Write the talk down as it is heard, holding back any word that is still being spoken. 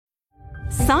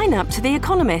Sign up to The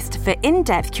Economist for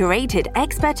in-depth curated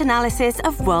expert analysis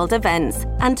of world events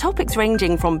and topics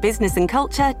ranging from business and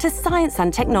culture to science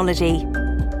and technology.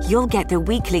 You'll get the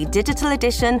weekly digital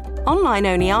edition,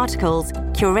 online-only articles,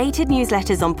 curated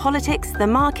newsletters on politics, the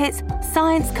markets,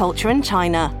 science, culture and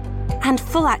China, and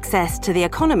full access to The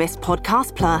Economist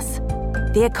Podcast Plus.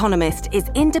 The Economist is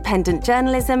independent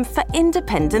journalism for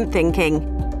independent thinking.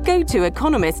 Go to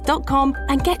economist.com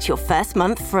and get your first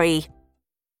month free.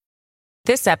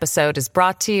 This episode is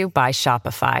brought to you by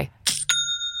Shopify.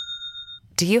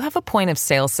 Do you have a point of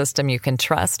sale system you can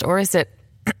trust, or is it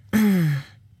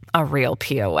a real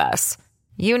POS?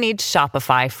 You need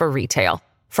Shopify for retail.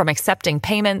 From accepting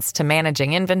payments to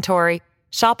managing inventory,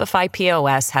 Shopify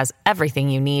POS has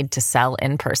everything you need to sell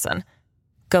in person.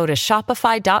 Go to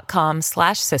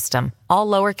shopify.com/system, all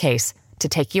lowercase, to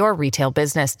take your retail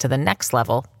business to the next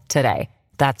level today.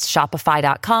 That's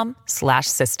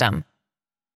shopify.com/system.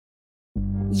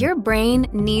 Your brain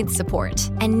needs support,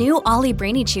 and new Ollie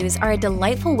Brainy Chews are a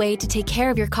delightful way to take care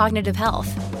of your cognitive health.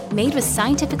 Made with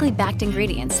scientifically backed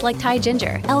ingredients like Thai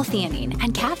ginger, L-theanine,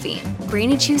 and caffeine,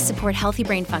 Brainy Chews support healthy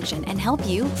brain function and help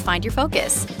you find your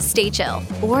focus, stay chill,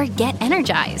 or get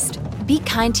energized. Be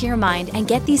kind to your mind and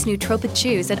get these nootropic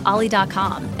chews at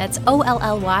ollie.com. That's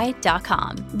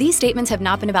OLLY.com. These statements have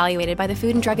not been evaluated by the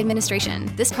Food and Drug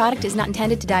Administration. This product is not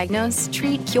intended to diagnose,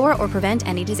 treat, cure, or prevent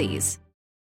any disease.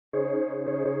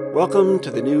 Welcome to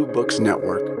the New Books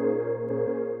Network.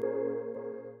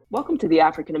 Welcome to the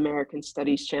African American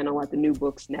Studies channel at the New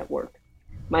Books Network.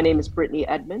 My name is Brittany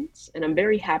Edmonds, and I'm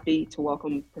very happy to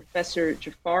welcome Professor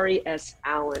Jafari S.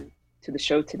 Allen to the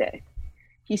show today.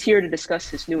 He's here to discuss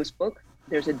his newest book,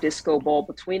 There's a Disco Ball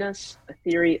Between Us, A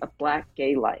Theory of Black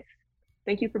Gay Life.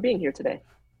 Thank you for being here today.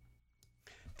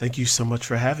 Thank you so much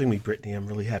for having me, Brittany. I'm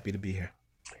really happy to be here.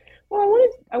 Well,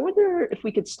 I wonder if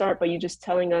we could start by you just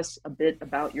telling us a bit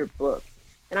about your book.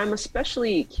 And I'm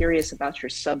especially curious about your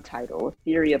subtitle, A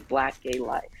Theory of Black Gay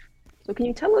Life. So can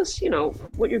you tell us,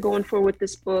 what you're going for with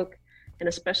this book, and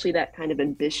especially that kind of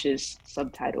ambitious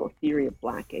subtitle, A Theory of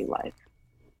Black Gay Life?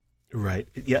 Right.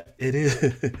 Yeah, it is.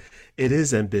 It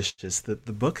is ambitious. The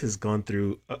book has gone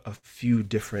through a few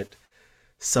different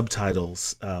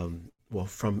subtitles,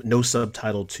 from no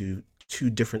subtitle to two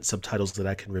different subtitles that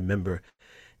I can remember.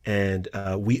 And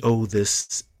we owe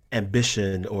this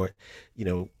ambition, or,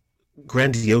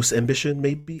 grandiose ambition,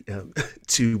 maybe,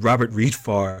 to Robert Reed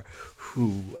Farr,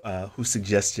 who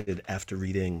suggested, after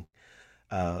reading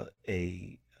a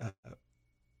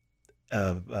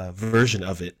version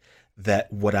of it,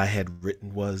 that what I had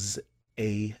written was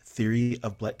a theory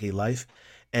of Black gay life.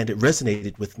 And it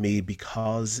resonated with me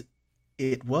because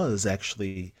it was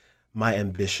actually my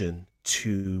ambition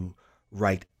to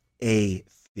write a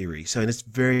theory. So, and it's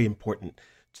very important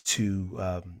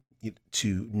to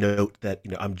note that,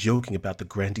 I'm joking about the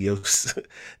grandiose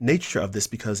nature of this,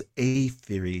 because a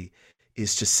theory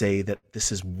is to say that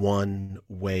this is one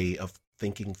way of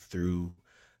thinking through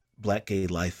Black gay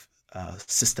life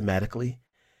systematically,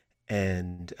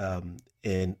 and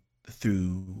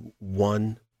through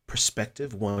one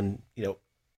perspective, one,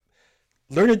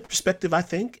 learned perspective, I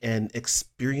think, and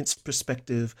experienced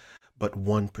perspective, but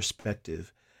one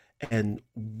perspective. And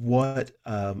what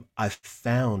I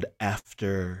found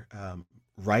after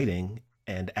writing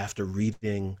and after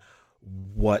reading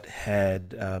what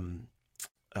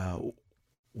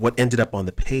ended up on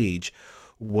the page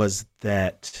was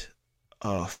that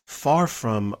far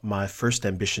from my first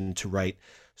ambition to write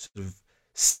sort of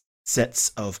sets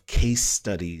of case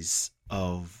studies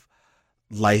of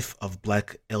life of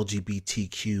Black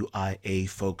LGBTQIA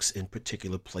folks in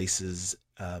particular places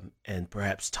and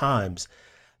perhaps times,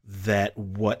 that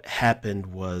what happened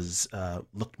was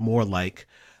looked more like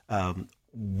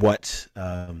what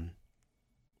one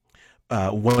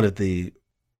of the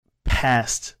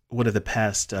past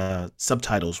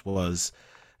subtitles was,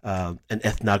 an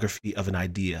ethnography of an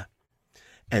idea.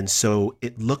 And so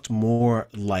it looked more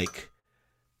like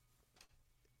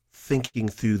thinking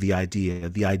through the idea.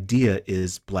 The idea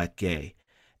is Black gay.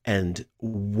 And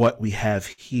what we have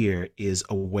here is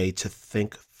a way to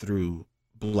think through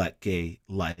Black gay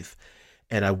life.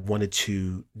 And I wanted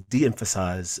to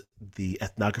de-emphasize the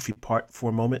ethnography part for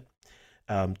a moment,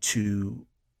 to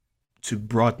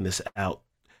broaden this out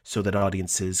so that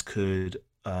audiences could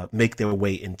make their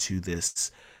way into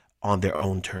this on their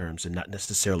own terms and not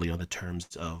necessarily on the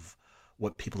terms of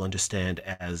what people understand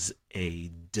as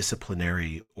a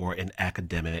disciplinary or an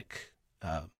academic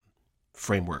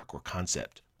framework or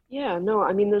concept. Yeah, no,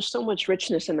 I mean, there's so much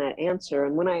richness in that answer.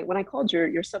 And when I called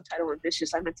your subtitle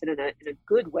ambitious, I meant it in a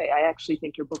good way. I actually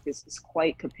think your book is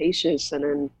quite capacious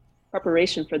and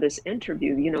preparation for this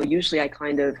interview, usually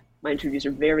my interviews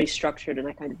are very structured and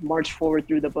I kind of march forward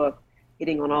through the book,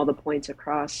 hitting on all the points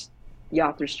across the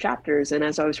author's chapters. And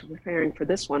as I was preparing for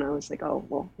this one, I was like, oh,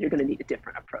 well, you're going to need a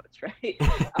different approach, right?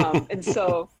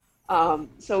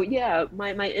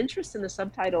 My interest in the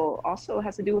subtitle also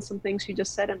has to do with some things you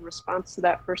just said in response to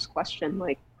that first question.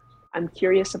 Like, I'm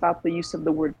curious about the use of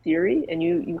the word theory, and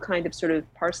you kind of sort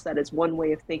of parse that as one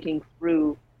way of thinking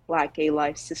through Black gay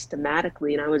life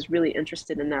systematically. And I was really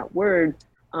interested in that word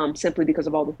simply because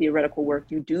of all the theoretical work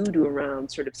you do around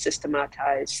sort of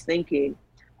systematized thinking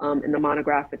in the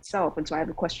monograph itself. And so I have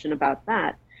a question about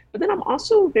that. But then I'm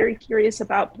also very curious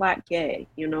about Black gay,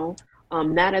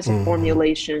 that as a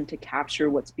formulation to capture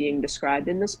what's being described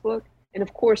in this book. And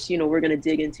of course, we're going to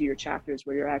dig into your chapters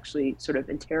where you're actually sort of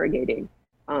interrogating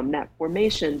that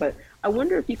formation. But I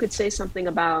wonder if you could say something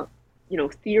about,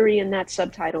 theory in that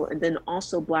subtitle, and then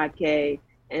also Black gay,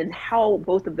 and how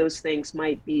both of those things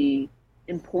might be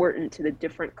important to the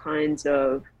different kinds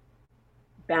of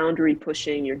boundary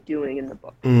pushing you're doing in the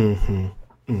book.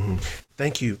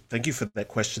 Thank you for that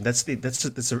question. That's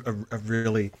a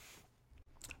really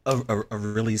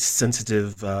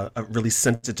sensitive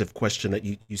question that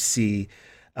you see.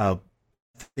 I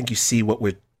think you see what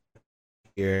we're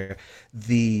here.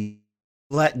 The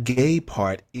Black gay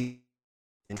part is,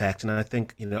 in fact, and I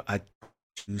think I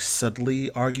to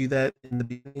subtly argue that in the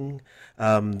beginning,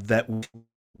 that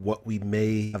what we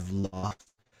may have lost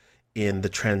in the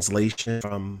translation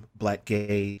from Black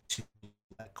gay to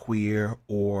Black queer,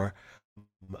 or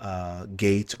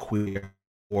gay to queer,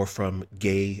 or from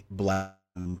gay Black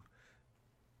to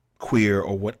queer,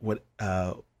 or what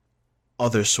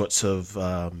other sorts of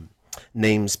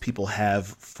names people have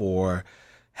for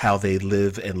how they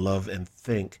live and love and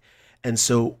think. And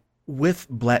so with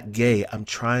Black gay, I'm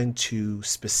trying to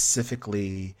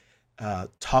specifically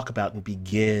talk about and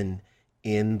begin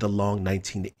in the long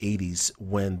 1980s,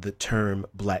 when the term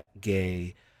Black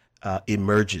gay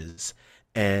emerges.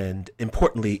 And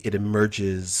importantly, it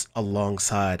emerges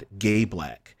alongside gay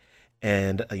Black.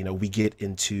 And, we get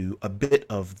into a bit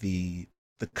of the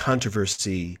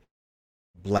controversy,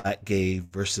 Black gay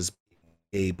versus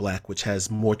gay Black, which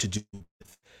has more to do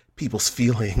with people's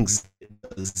feelings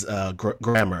as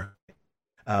grammar.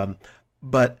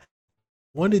 But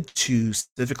wanted to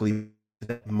specifically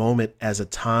that moment as a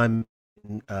time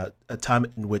in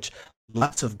which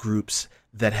lots of groups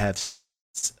that have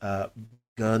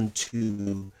begun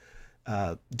to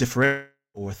differentiate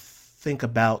or think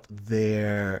about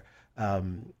their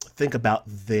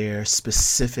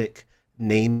specific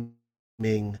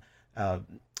naming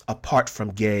apart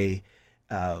from gay.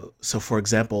 So, for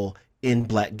example, in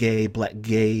Black gay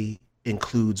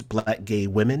includes Black gay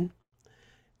women,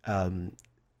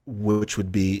 which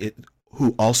would be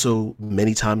who also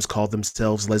many times call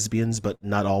themselves lesbians, but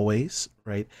not always,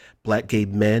 right? Black gay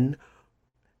men,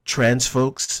 trans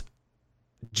folks,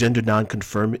 gender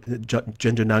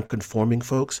non-conforming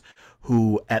folks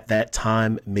who at that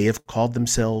time may have called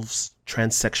themselves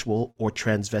transsexual or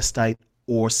transvestite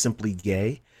or simply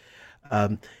gay.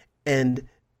 And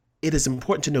it is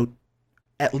important to note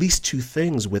at least two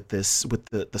things with this, with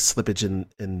the slippage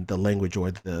in the language,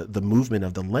 or the movement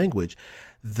of the language,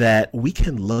 that we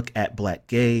can look at Black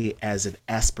gay as an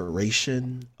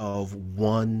aspiration of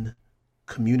one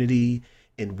community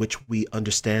in which we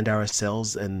understand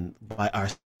ourselves, and by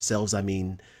ourselves I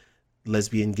mean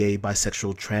lesbian, gay,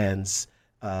 bisexual, trans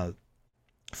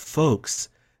folks,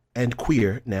 and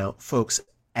queer now folks,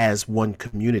 as one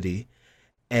community,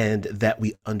 and that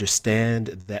we understand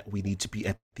that we need to be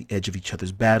at the edge of each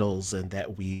other's battles, and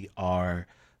that we are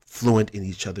fluent in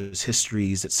each other's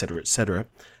histories, et cetera, et cetera.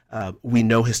 We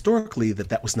know historically that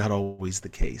that was not always the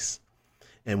case.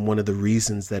 And one of the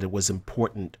reasons that it was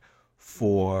important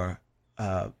for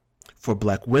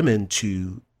Black women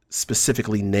to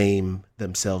specifically name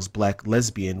themselves Black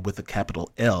lesbian with a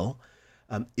capital L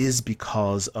is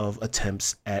because of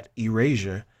attempts at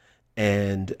erasure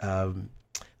and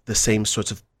the same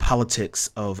sorts of politics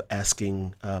of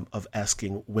asking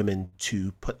women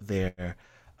to put their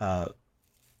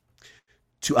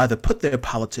to either put their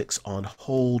politics on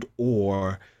hold,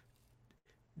 or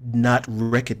not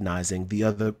recognizing the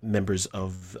other members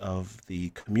of the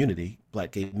community,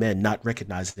 Black gay men, not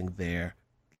recognizing their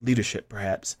leadership,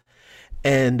 perhaps.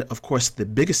 And of course, the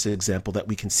biggest example that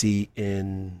we can see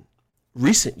in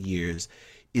recent years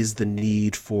is the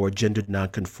need for gender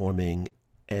nonconforming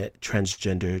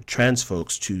transgender trans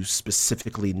folks to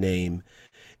specifically name,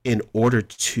 in order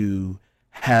to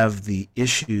have the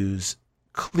issues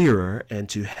clearer and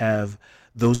to have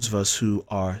those of us who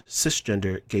are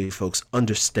cisgender gay folks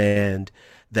understand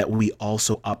that we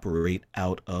also operate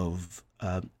out of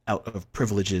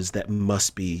privileges that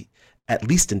must be at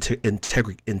least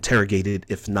interrogated,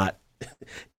 if not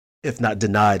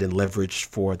denied and leveraged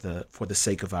for the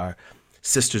sake of our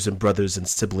sisters and brothers and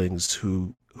siblings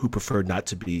who prefer not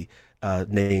to be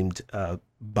named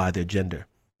by their gender.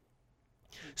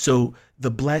 So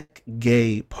the Black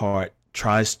gay part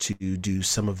tries to do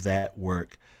some of that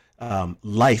work.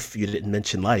 Life, you didn't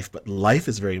mention life, but life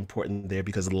is very important there,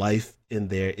 because life in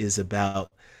there is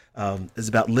about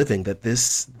living. That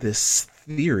this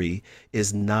theory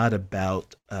is not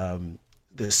about.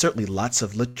 There's certainly lots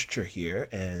of literature here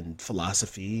and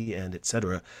philosophy and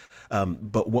etc.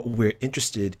 But what we're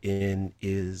interested in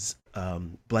is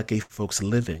Black gay folks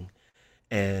living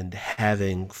and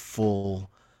having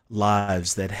full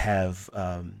lives that have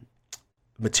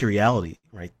materiality,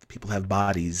 right? People have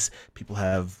bodies, people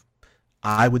have,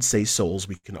 I would say, souls.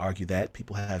 We can argue that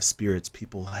people have spirits,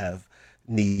 people have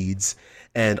needs,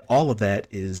 and all of that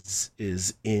is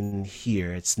in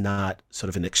here. It's not sort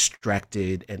of an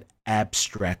extracted and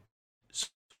abstract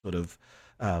sort of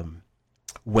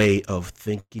way of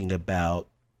thinking about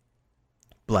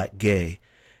Black gay.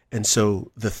 And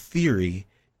so the theory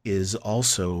is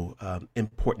also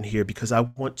important here, because I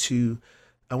want to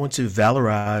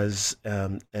valorize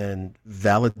and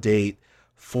validate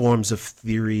forms of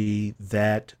theory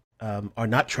that are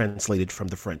not translated from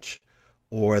the French,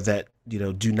 or that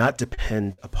do not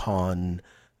depend upon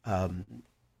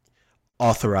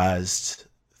authorized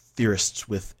theorists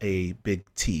with a big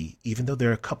T, even though there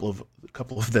are a couple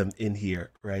of them in here,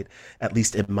 right? At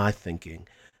least in my thinking.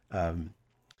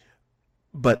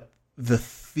 But the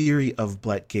theory of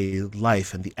Black gay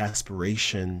life and the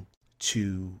aspiration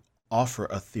to offer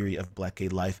a theory of Black gay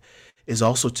life is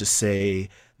also to say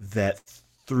that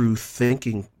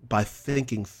by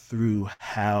thinking through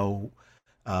how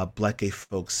Black gay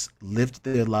folks lived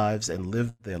their lives,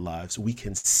 we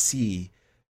can see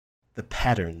the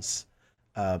patterns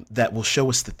that will show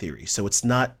us the theory. So it's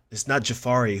not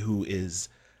Jafari who is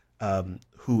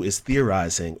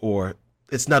theorizing, or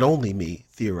it's not only me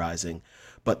theorizing,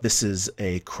 but this is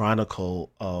a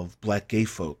chronicle of Black gay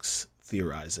folks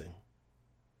theorizing.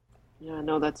 Yeah,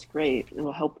 no, that's great. It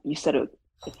will help. You said it,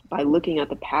 by looking at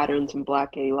the patterns in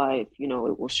Black gay life,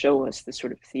 it will show us this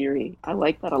sort of theory. I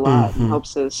like that a lot. Mm-hmm. It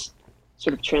helps us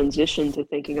sort of transition to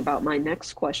thinking about my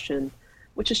next question,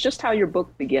 which is just how your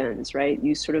book begins, right?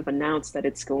 You sort of announce that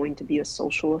it's going to be a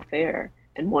social affair,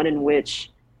 and one in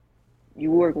which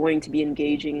you are going to be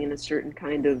engaging in a certain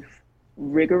kind of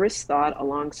rigorous thought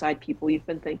alongside people you've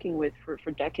been thinking with for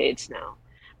decades now.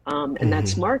 And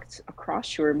that's marked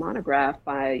across your monograph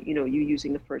by, you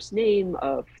using the first name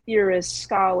of theorists,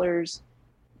 scholars,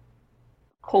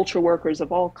 culture workers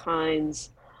of all kinds.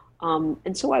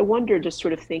 And so I wonder, just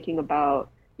sort of thinking about,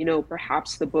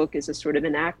 perhaps the book is a sort of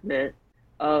enactment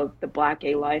of the Black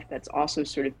gay life that's also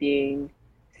sort of being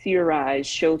theorized,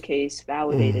 showcased,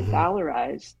 validated,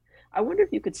 valorized. I wonder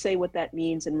if you could say what that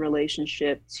means in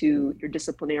relationship to your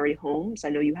disciplinary homes. I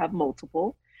know you have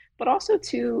multiple, but also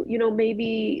to,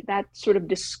 maybe that sort of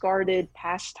discarded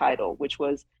past title, which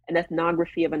was an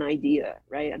ethnography of an idea,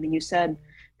 right? I mean, you said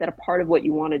that a part of what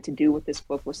you wanted to do with this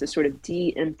book was to sort of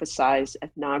de-emphasize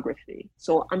ethnography.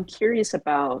 So I'm curious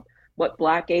about what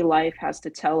Black gay life has to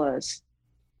tell us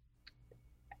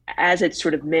as it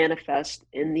sort of manifests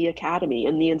in the academy,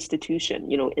 in the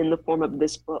institution, in the form of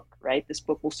this book, right? This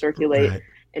book will circulate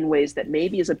in ways that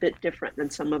maybe is a bit different than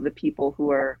some of the people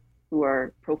who are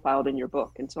profiled in your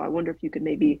book. And so I wonder if you could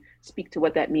maybe speak to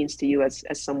what that means to you as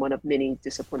someone of many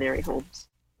disciplinary homes.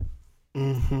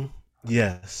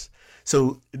 Yes.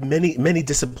 So many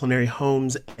disciplinary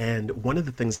homes, and one of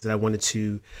the things that I wanted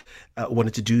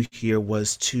to do here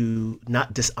was to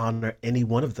not dishonor any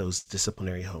one of those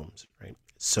disciplinary homes, right?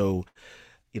 So,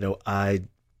 I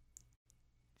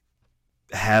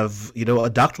have a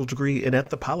doctoral degree in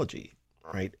anthropology,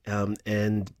 right?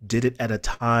 And did it at a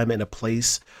time and a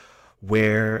place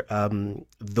where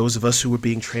those of us who were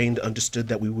being trained understood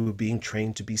that we were being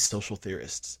trained to be social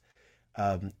theorists.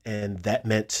 And that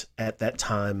meant at that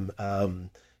time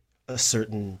a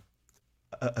certain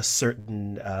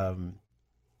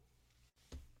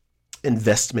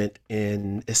investment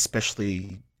in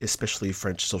especially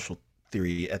French social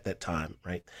theory at that time,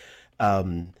 right?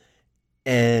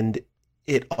 And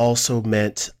it also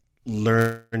meant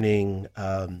learning,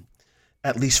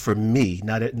 at least for me,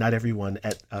 not everyone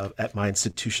at my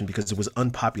institution, because it was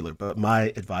unpopular, but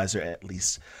my advisor at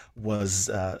least was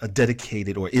a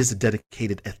dedicated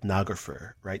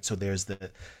ethnographer, right? So there's the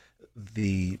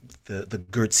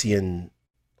Geertzian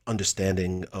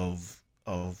understanding of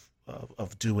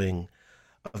doing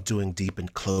deep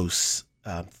and close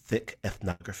thick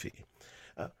ethnography.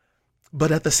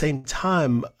 But at the same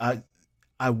time,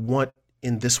 I want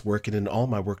in this work and in all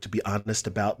my work to be honest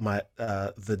about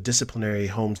the disciplinary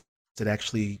homes that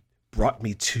actually brought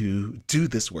me to do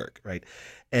this work, right?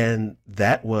 And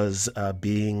that was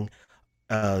being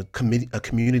a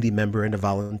community member and a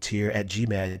volunteer at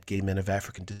GMAD, Gay Men of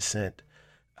African Descent,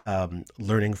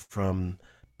 learning from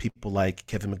people like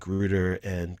Kevin Magruder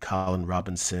and Colin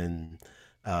Robinson,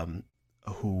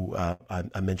 who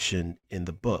I mentioned in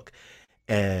the book,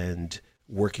 and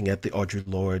working at the Audre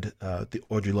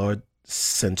Lorde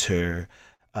Center,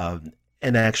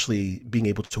 and actually being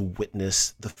able to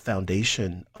witness the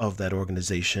foundation of that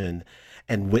organization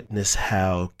and witness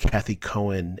how Kathy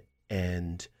Cohen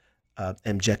and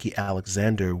Jackie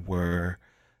Alexander were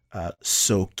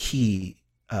so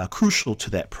crucial to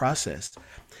that process.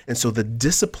 And so the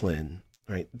discipline,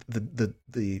 right, the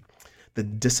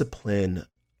discipline,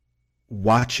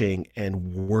 watching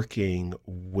and working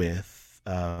with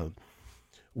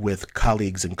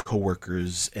colleagues and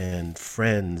coworkers and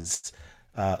friends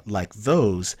like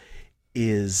those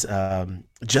is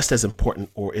just as important,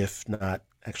 or if not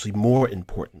actually more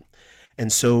important.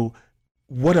 And so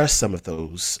what are some of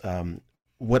those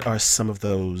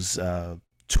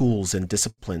tools and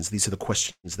disciplines? These are the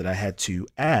questions that I had to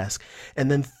ask. And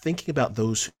then thinking about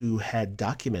those who had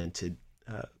documented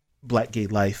Black gay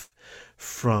life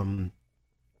from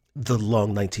the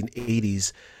long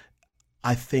 1980s,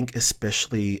 I think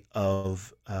especially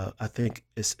of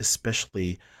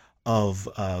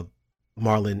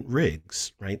Marlon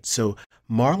Riggs, right? So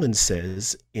Marlon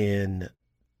says in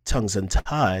Tongues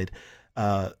Untied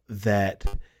that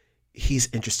he's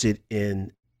interested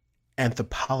in an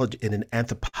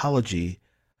anthropology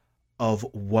of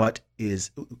what is,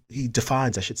 he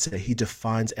defines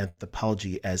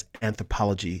anthropology as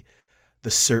anthropology,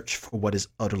 the search for what is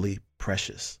utterly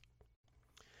precious.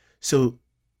 So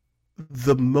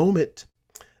the moment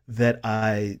that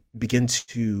I begin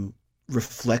to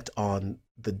reflect on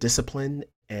the discipline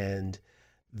and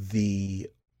the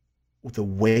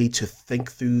way to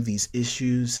think through these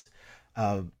issues,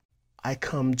 I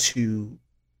come to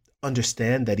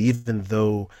understand that even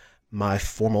though my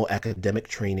formal academic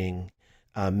training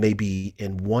may be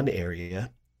in one area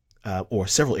or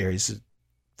several areas,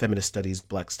 feminist studies,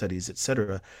 Black studies,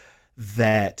 etc.,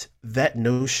 that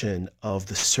notion of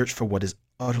the search for what is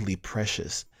utterly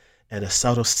precious, and a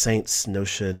Saudos Saints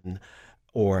notion,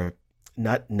 or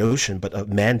not notion, but a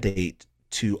mandate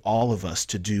to all of us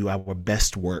to do our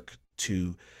best work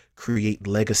to create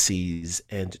legacies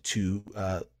and to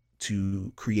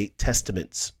create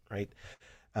testaments, right?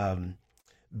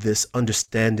 This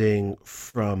understanding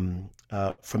from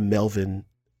Melvin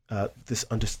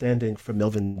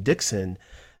Dixon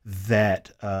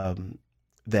that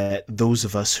that those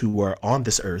of us who are on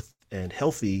this earth and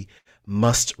healthy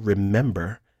must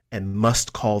remember and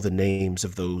must call the names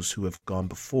of those who have gone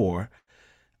before.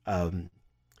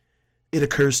 It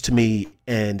occurs to me,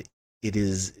 and it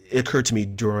occurred to me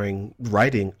during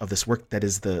writing of this work, that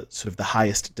is the sort of the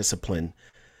highest discipline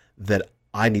that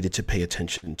I needed to pay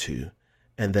attention to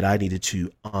and that I needed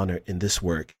to honor in this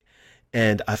work.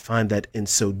 And I find that in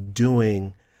so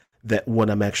doing, that what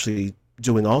I'm actually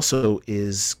doing also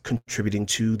is contributing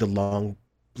to the long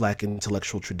Black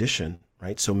intellectual tradition,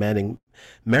 right? So Manning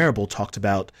Marable talked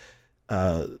about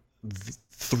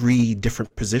 3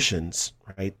 different positions,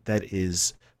 right? That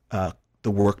is,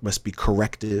 the work must be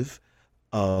corrective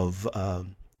of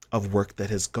work that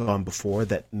has gone before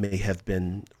that may have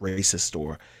been racist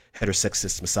or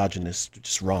heterosexist, misogynist,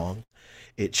 just wrong.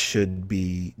 It should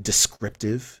be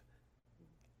descriptive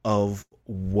of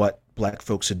what Black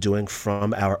folks are doing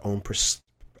from our own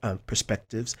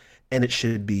perspectives, and it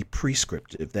should be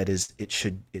prescriptive. That is, it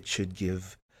should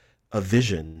give a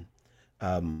vision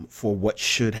for what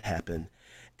should happen.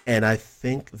 And I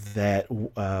think that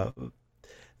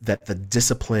that the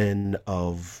discipline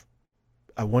of,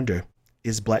 I wonder,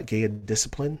 is Black gay a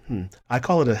discipline? I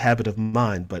call it a habit of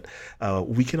mind, but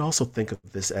we can also think of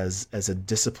this as a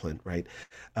discipline, right?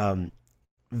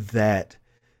 That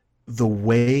the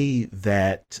way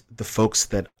that the folks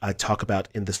that I talk about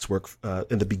in this work,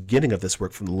 in the beginning of this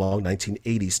work from the long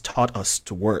 1980s, taught us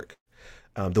to work,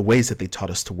 the ways that they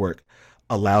taught us to work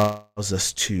allows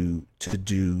us to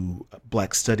do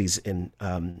Black studies in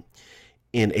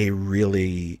a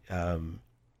really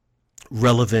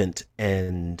relevant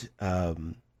and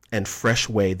fresh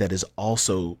way that is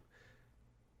also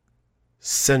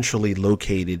centrally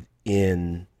located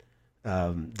in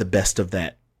the best of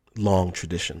that long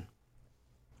tradition.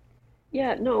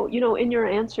 Yeah, no, in your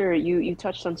answer, you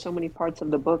touched on so many parts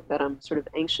of the book that I'm sort of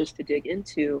anxious to dig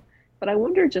into. But I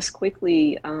wonder just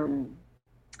quickly,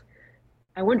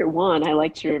 I wonder, one, I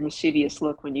liked your mischievous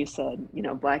look when you said,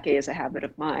 Black gay is a habit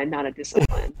of mind, not a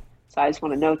discipline. So I just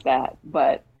want to note that.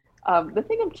 But the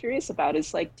thing I'm curious about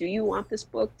is like, do you want this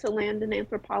book to land in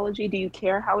anthropology? Do you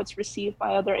care how it's received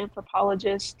by other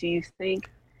anthropologists? Do you think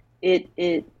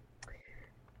it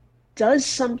does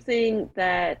something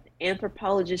that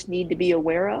anthropologists need to be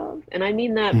aware of? And I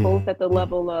mean that both at the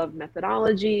level of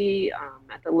methodology,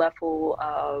 at the level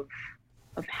of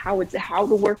how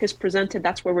the work is presented.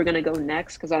 That's where we're going to go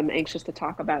next, because I'm anxious to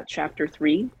talk about chapter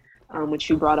 3, which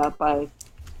you brought up by,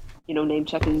 name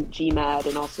checking GMAT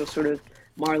and also sort of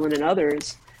Marlon and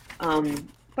others.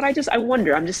 But I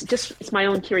wonder, I'm just it's my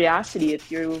own curiosity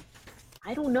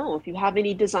I don't know if you have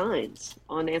any designs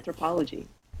on anthropology,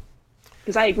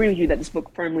 because I agree with you that this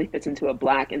book firmly fits into a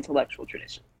Black intellectual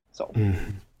tradition. So,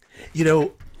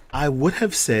 I would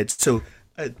have said, so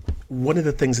one of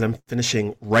the things that I'm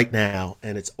finishing right now,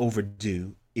 and it's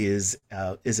overdue, is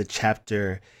a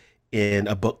chapter in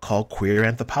a book called Queer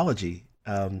Anthropology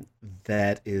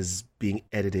that is being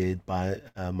edited by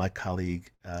my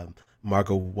colleague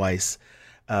Margot Weiss,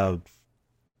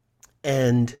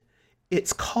 and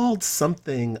it's called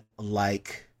something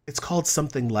like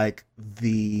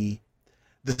the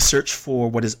search for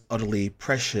what is utterly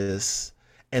precious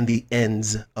and the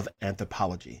ends of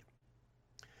anthropology.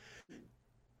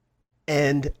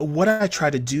 And what I try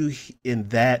to do in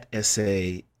that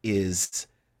essay is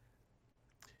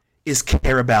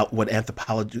care about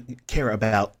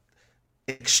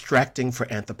extracting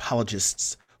for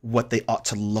anthropologists what they ought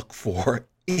to look for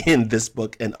in this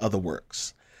book and other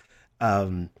works.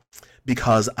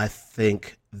 Because I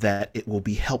think that it will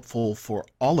be helpful for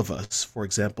all of us, for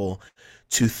example,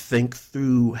 to think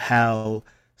through how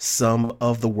some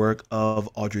of the work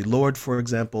of Audre Lorde, for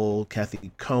example, Cathy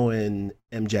Cohen,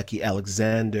 M. Jackie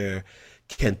Alexander,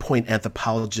 can point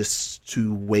anthropologists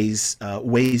to ways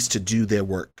to do their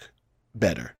work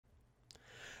better.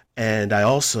 And I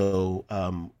also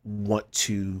want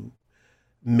to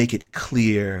make it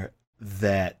clear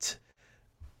that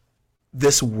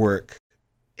this work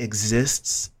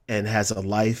exists and has a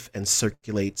life and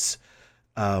circulates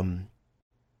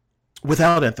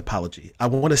without anthropology. I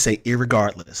want to say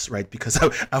irregardless, right? Because I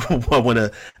want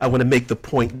to make the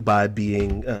point by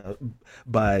being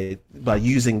by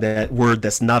using that word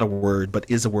that's not a word but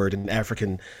is a word in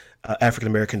African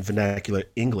American vernacular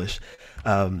English.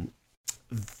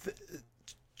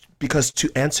 Because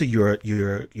to answer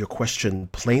your question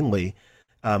plainly,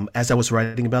 as I was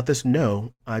writing about this,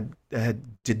 no, I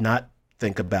did not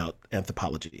think about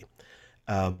anthropology,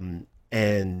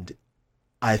 and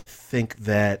I think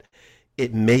that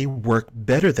it may work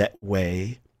better that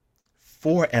way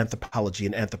for anthropology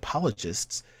and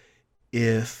anthropologists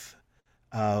if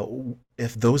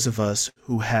those of us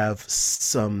who have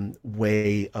some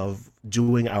way of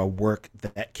doing our work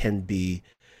that can be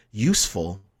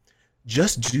useful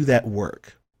just do that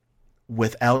work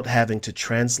without having to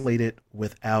translate it,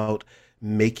 without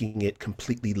making it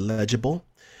completely legible,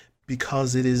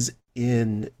 because it is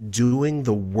in doing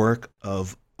the work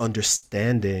of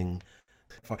understanding.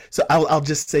 So I'll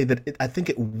just say that I think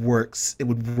it works. It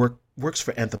would works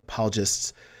for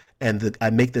anthropologists, and I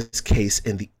make this case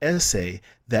in the essay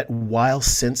that while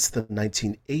since the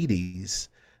 1980s,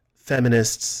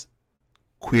 feminists,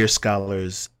 queer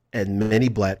scholars, and many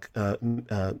black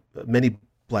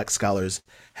scholars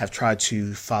have tried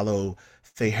to follow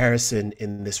Faye Harrison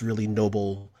in this really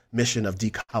noble mission of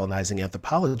decolonizing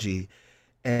anthropology,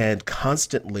 and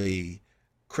constantly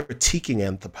critiquing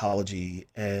anthropology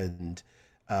and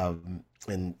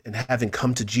having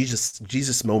come to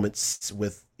Jesus moments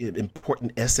with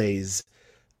important essays,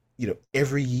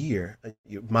 every year.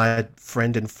 My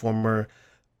friend and former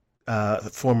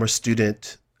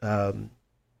student,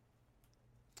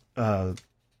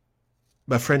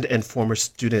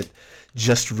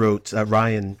 just wrote,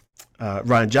 Ryan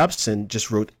Jobson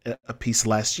just wrote a piece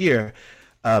last year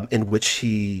in which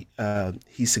he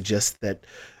suggests that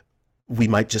we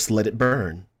might just let it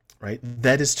burn, right?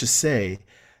 That is to say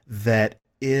that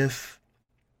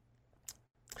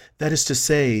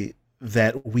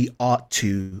we ought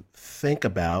to think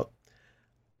about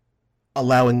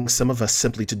allowing some of us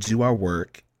simply to do our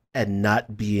work and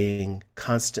not being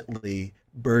constantly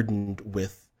burdened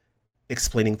with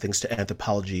explaining things to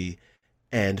anthropology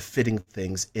and fitting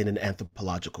things in an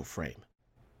anthropological frame.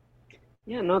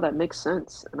 Yeah, no, that makes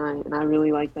sense. And I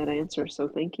really like that answer. So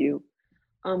thank you.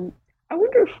 I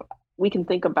wonder if we can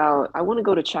think about, I want to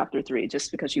go to chapter 3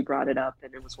 just because you brought it up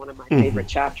and it was one of my favorite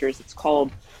chapters. It's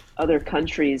called Other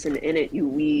Countries, and in it you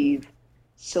weave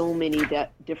so many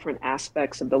different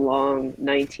aspects of the long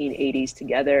 1980s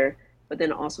together. but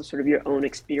then also sort of your own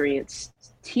experience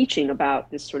teaching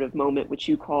about this sort of moment, which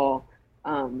you call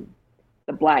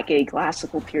the Black gay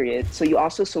classical period. So you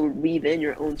also weave in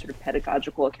your own sort of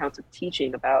pedagogical accounts of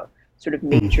teaching about sort of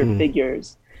major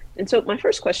figures. And so my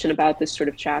first question about this sort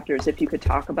of chapter is if you could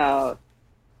talk about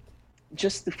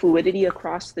just the fluidity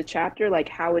across the chapter, like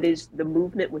how it is, the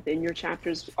movement within your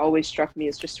chapters always struck me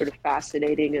as just sort of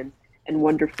fascinating and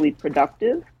wonderfully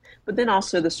productive, but then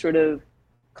also the sort of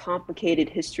complicated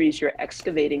histories you're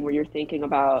excavating where you're thinking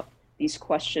about these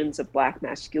questions of Black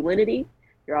masculinity,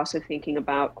 you're also thinking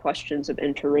about questions of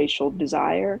interracial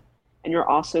desire, and you're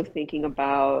also thinking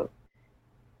about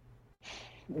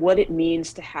what it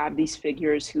means to have these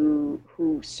figures who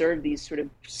serve these sort of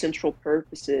central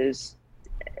purposes,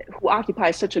 who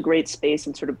occupy such a great space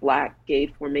in sort of Black gay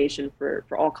formation for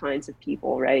all kinds of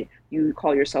people, right? You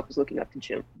call yourself as looking up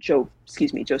to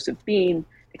Joseph Beam,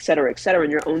 et cetera,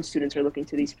 and your own students are looking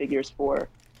to these figures for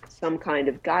some kind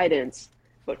of guidance,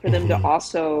 but for them to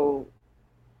also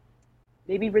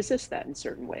maybe resist that in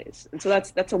certain ways. And so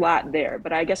that's a lot there.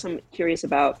 But I guess I'm curious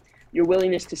about your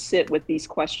willingness to sit with these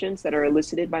questions that are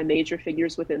elicited by major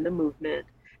figures within the movement,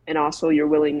 and also your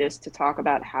willingness to talk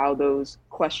about how those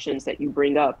questions that you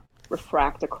bring up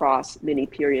refract across many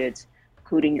periods,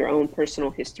 including your own personal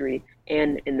history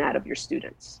and in that of your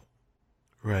students.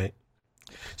 Right.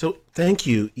 So thank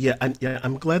you.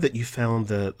 I'm glad that you found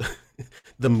the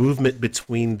the movement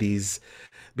between these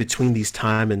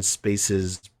time and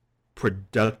spaces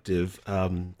productive.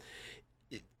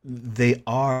 They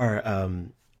are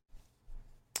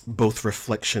both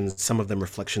reflections, some of them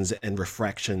reflections and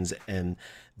refractions, and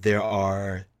there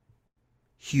are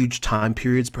huge time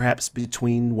periods perhaps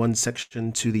between one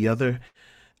section to the other,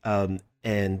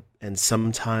 and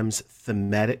sometimes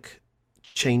thematic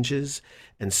changes,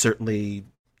 and certainly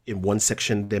in one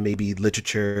section there may be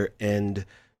literature and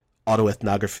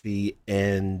autoethnography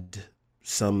and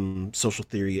some social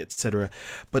theory, etc.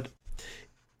 But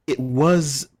it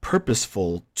was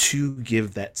purposeful to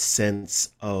give that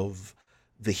sense of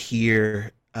the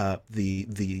here,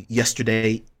 the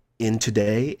yesterday in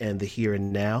today, and the here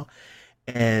and now,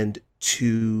 and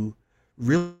to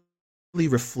really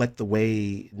reflect the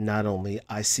way not only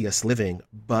I see us living,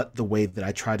 but the way that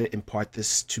I try to impart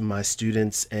this to my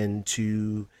students and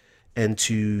to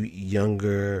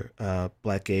younger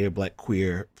Black gay or Black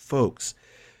queer folks.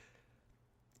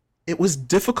 It was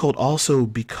difficult also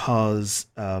because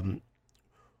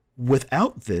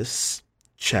without this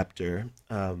chapter,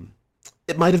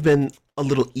 it might have been a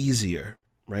little easier,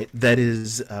 right? That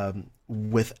is,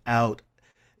 without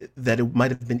that, it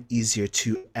might have been easier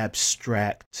to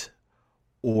abstract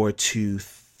or to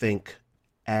think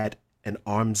at an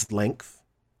arm's length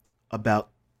about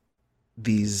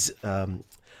these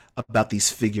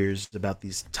figures, about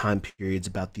these time periods,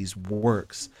 about these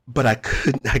works. But I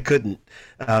couldn't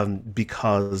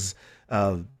because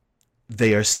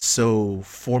they are so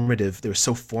formative. They're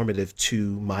so formative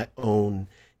to my own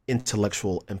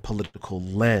intellectual and political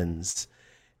lens,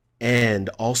 and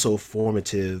also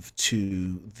formative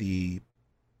to the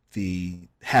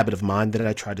habit of mind that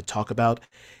I try to talk about,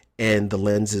 and the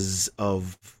lenses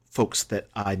of folks that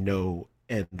I know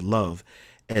and love.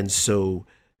 And so,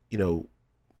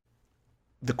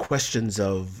 the questions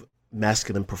of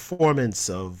masculine performance,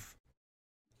 of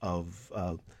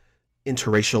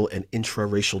interracial and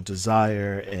intraracial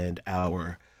desire, and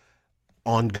our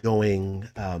ongoing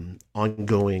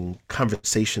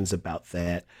conversations about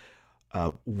that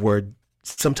were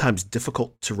sometimes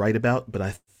difficult to write about, but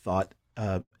I thought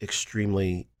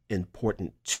extremely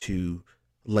important to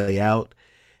lay out,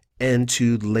 and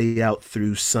to lay out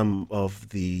through some of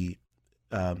the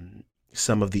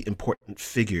important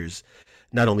figures,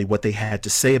 not only what they had to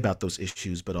say about those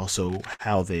issues, but also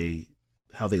how they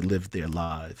lived their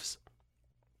lives.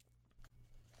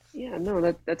 Yeah,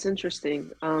 no, that's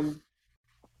interesting.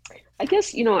 I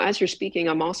guess, as you're speaking,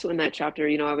 I'm also in that chapter,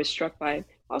 I was struck by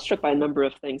a number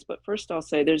of things, but first I'll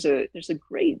say there's a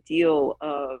great deal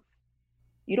of,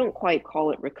 you don't quite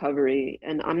call it recovery,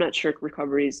 and I'm not sure if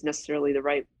recovery is necessarily the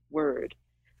right word,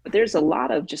 but there's a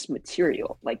lot of just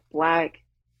material, like Black,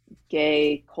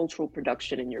 gay, cultural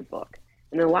production in your book.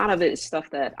 And a lot of it is stuff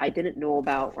that I didn't know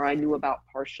about, or I knew about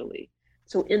partially.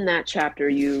 So in that chapter,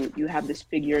 you have this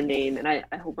figure name, and I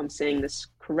hope I'm saying this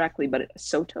correctly, but a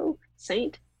Soto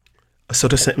Saint? A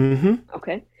Soto Saint, mm-hmm.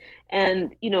 Okay.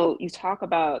 And, you talk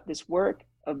about this work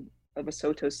of a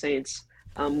Soto Saints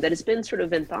that has been sort of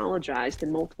anthologized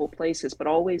in multiple places, but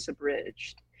always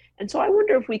abridged. And so I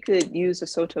wonder if we could use a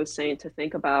Soto Saint to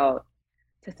think about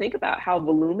how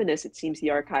voluminous it seems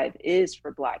the archive is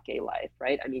for Black gay life,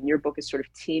 right? I mean, your book is sort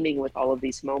of teeming with all of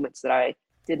these moments that I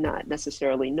did not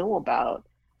necessarily know about,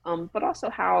 but also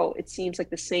how it seems like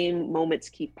the same moments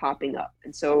keep popping up.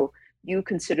 And so you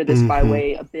consider this by Hmm.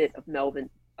 way a bit of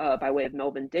by way of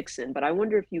Melvin Dixon, but I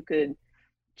wonder if you could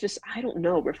just, I don't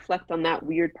know, reflect on that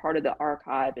weird part of the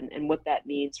archive and what that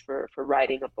means for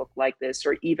writing a book like this,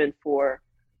 or even for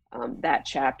that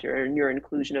chapter and your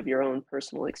inclusion of your own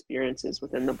personal experiences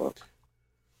within the book.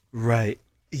 Right.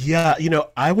 Yeah,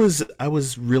 I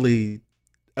was really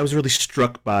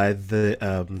struck by the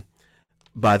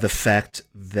fact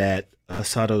that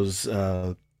Asato's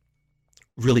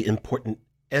really important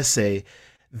essay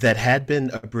that had been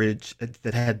abridged,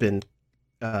 that had been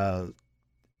uh,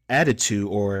 added to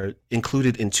or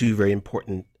included in two very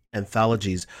important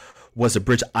anthologies, was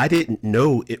abridged. I didn't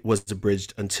know it was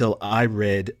abridged until I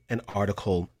read an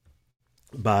article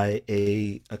by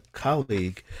a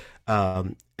colleague,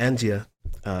 Andia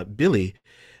Billy,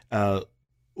 uh,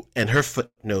 and her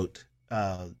footnote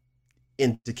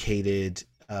indicated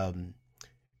um,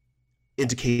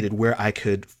 indicated where I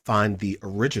could find the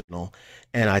original,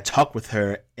 and I talked with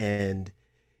her, and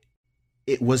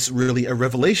it was really a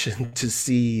revelation to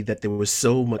see that there was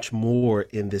so much more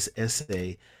in this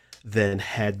essay than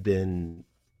had been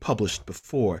published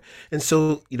before. And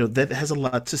so, that has a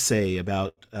lot to say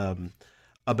about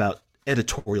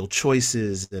editorial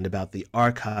choices and about the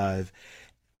archive.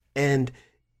 And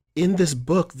in this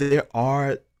book, there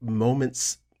are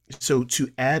moments. So to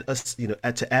add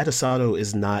Asado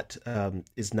is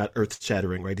not earth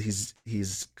shattering, right?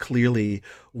 He's clearly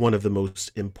one of the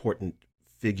most important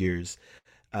figures.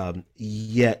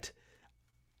 Yet,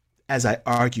 as I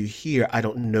argue here, I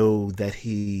don't know that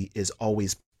he is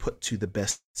always put to the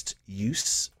best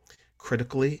use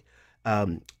critically,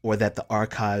 or that the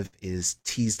archive is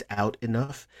teased out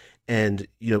enough. And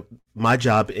my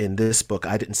job in this book,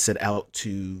 I didn't set out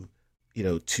to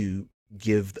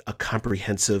give a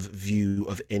comprehensive view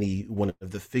of any one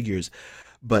of the figures,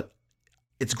 but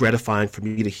it's gratifying for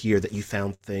me to hear that you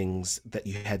found things that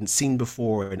you hadn't seen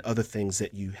before and other things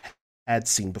that you had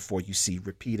seen before you see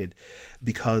repeated,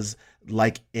 because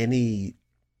like any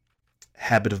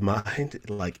habit of mind,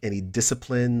 like any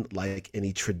discipline, like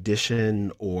any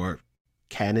tradition or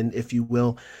canon, if you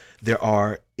will, there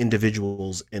are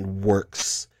individuals and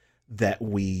works that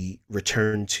we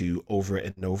return to over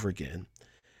and over again.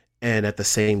 And at the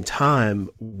same time,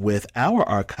 with our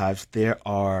archives, there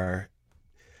are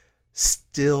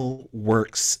still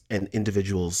works and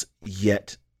individuals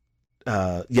yet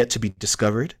to be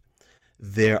discovered.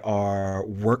 There are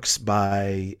works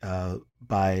by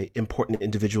important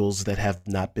individuals that have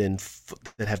not been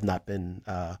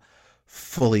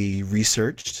fully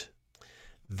researched.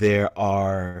 There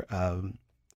are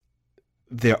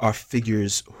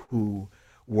figures who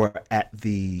were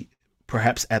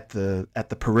perhaps at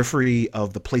the periphery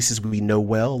of the places we know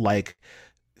well, like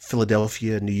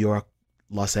Philadelphia, New York,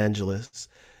 Los Angeles.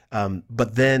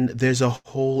 But then there's a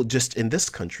whole, just in this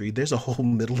country, there's a whole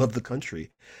middle of the country,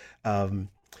 um,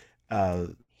 uh,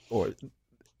 or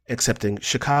excepting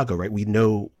Chicago, right? We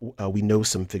know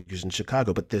some figures in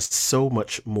Chicago, but there's so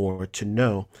much more to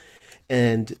know.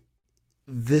 And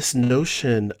this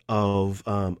notion of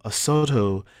a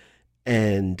Soto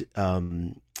and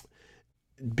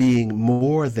being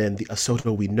more than the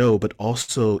Asoto we know, but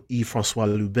also Yves Francois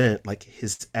Lubin, like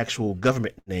his actual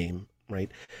government name, right?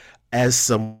 As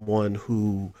someone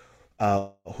who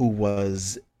um,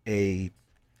 was a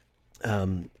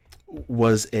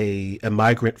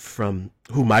migrant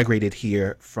who migrated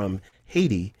here from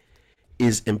Haiti,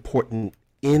 is important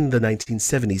in the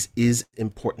 1970s, is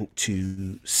important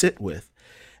to sit with.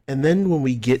 And then when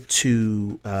we get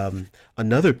to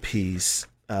another piece,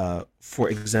 for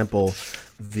example,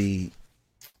 the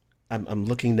I'm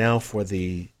looking now for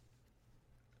the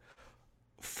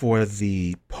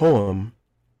poem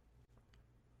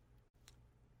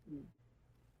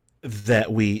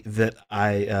that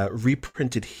I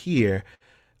reprinted here,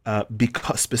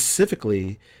 because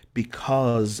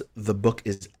the book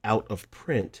is out of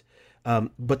print.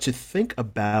 But to think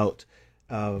about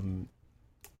um,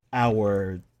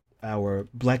 our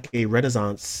Black Gay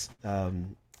Renaissance,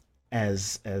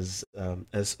 as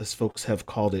folks have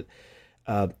called it,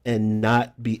 and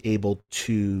not be able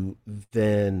to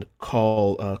then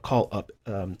call up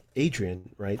Adrian,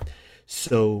 right?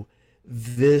 So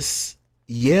this,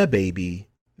 yeah, baby,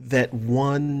 that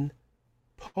one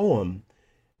poem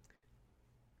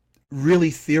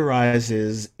really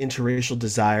theorizes interracial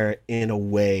desire in a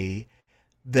way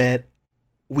that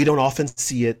we don't often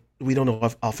see it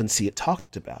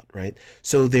talked about, right?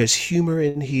 So there's humor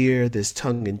in here, there's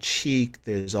tongue in cheek,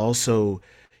 there's also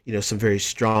some very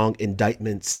strong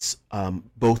indictments,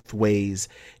 both ways.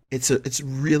 it's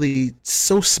really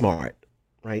so smart,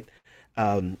 right?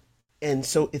 And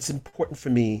so it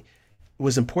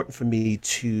was important for me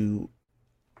to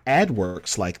add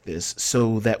works like this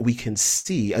so that we can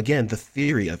see again the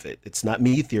theory of it. It's not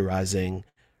me theorizing,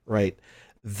 right?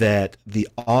 That the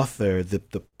author,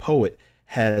 the poet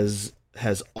has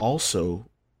also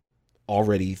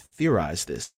already theorized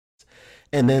this,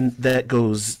 and then that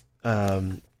goes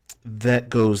the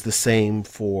same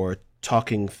for or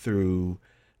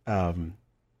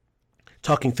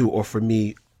for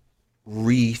me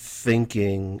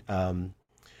rethinking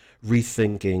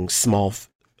small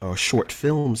or short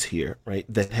films here, right?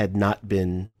 That had not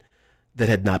been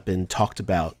talked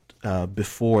about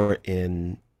before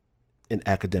in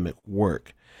academic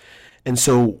work. And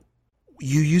so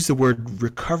you used the word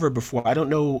recover before. I don't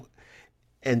know,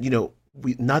 and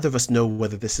we neither of us know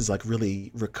whether this is like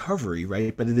really recovery,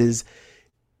 right? But it is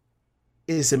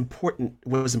important.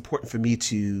 What was important for me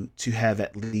to have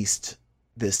at least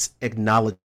this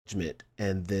acknowledgement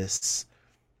and this,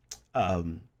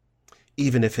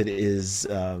 even if it is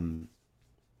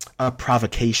a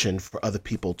provocation for other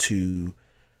people to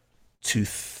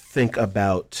think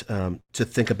about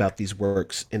these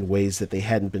works in ways that they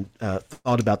hadn't been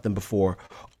thought about them before,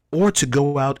 or to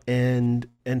go out and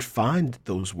find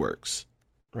those works,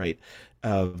 right?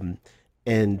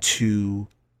 And to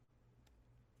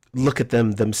look at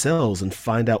them themselves and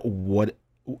find out what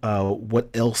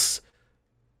else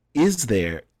is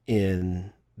there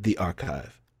in the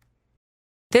archive.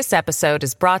 This episode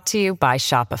is brought to you by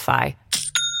Shopify.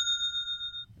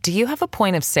 Do you have a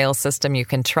point of sale system you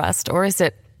can trust, or is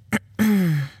it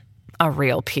a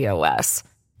real POS?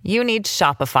 You need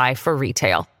Shopify for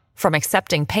retail. From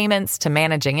accepting payments to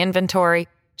managing inventory,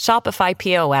 Shopify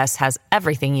POS has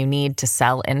everything you need to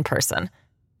sell in person.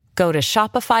 Go to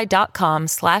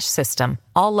shopify.com/system,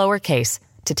 all lowercase,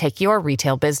 to take your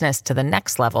retail business to the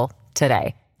next level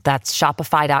today. That's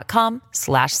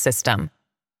shopify.com/system.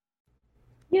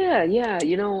 Yeah.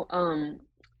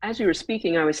 As you were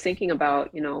speaking, I was thinking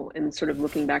about, and sort of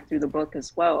looking back through the book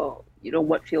as well,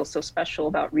 what feels so special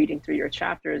about reading through your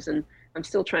chapters. And I'm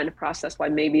still trying to process why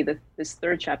maybe this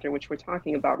third chapter, which we're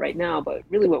talking about right now, but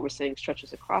really what we're saying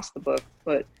stretches across the book,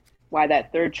 but why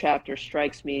that third chapter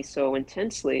strikes me so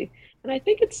intensely. And I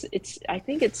think it's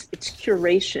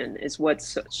curation is what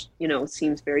such,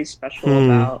 seems very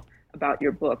special about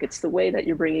your book. It's the way that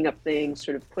you're bringing up things,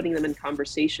 sort of putting them in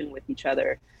conversation with each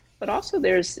other. But also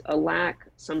there's a lack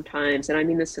sometimes, and I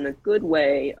mean this in a good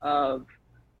way, of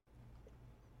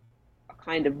a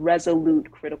kind of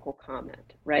resolute critical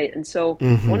comment, right? And so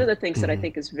one of the things that I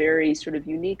think is very sort of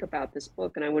unique about this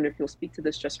book, and I wonder if you'll speak to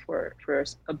this just for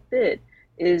a bit,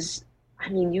 is, I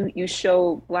mean, you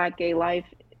show Black gay life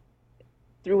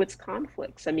through its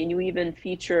conflicts. I mean, you even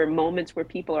feature moments where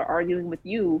people are arguing with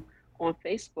you on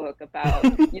Facebook about,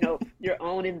 your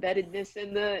own embeddedness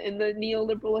in the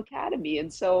neoliberal academy.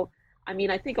 And so, I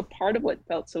mean, I think a part of what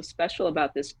felt so special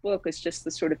about this book is just the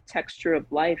sort of texture of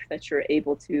life that you're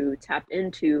able to tap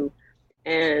into.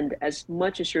 And as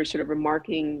much as you're sort of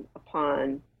remarking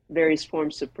upon various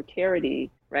forms of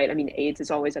precarity, right? I mean, AIDS is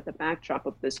always at the backdrop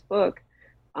of this book.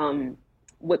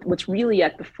 What's really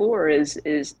at the fore is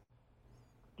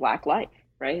Black life,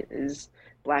 right? Is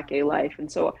Black gay life.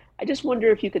 And so I just wonder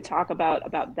if you could talk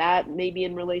about that, maybe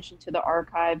in relation to the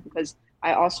archive, because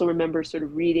I also remember sort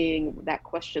of reading that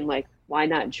question, like, why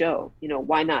not Joe?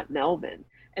 Why not Melvin?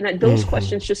 And those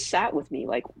questions just sat with me,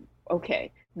 like,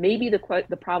 okay, maybe the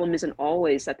problem isn't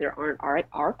always that there aren't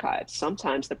archives.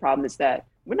 Sometimes the problem is that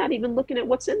we're not even looking at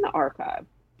what's in the archive.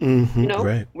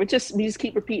 Right. We just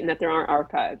keep repeating that there aren't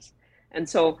archives. And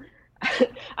so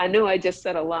I know I just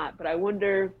said a lot, but I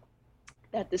wonder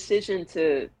that decision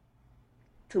to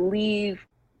leave,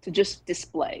 to just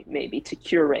display, maybe to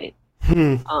curate.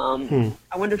 I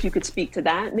wonder if you could speak to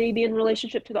that, maybe in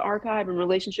relationship to the archive, in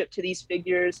relationship to these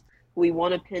figures who we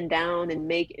want to pin down and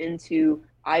make into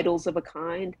idols of a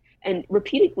kind. And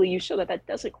repeatedly, you show that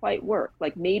doesn't quite work.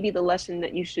 Like, maybe the lesson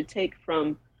that you should take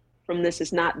from this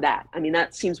is not that. I mean,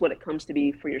 that seems what it comes to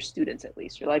be for your students, at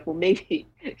least. You're like, well, maybe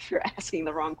you're asking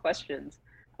the wrong questions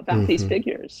about these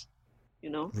figures,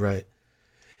 Right.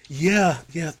 Yeah.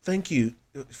 Thank you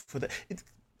for that.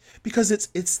 Because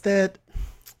it's that.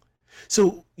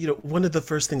 So, one of the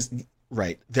first things,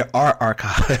 right? There are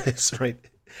archives, right?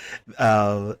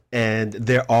 And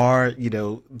there are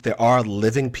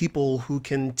living people who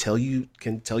can tell you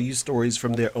stories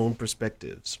from their own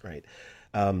perspectives, right?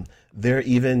 There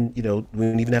even, we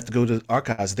don't even have to go to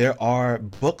archives. There are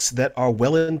books that are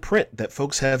well in print that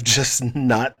folks have just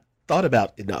not thought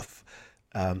about enough.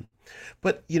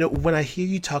 But when I hear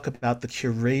you talk about the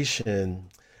curation,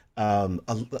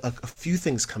 a few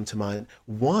things come to mind.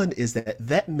 One is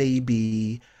that may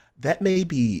be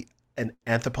an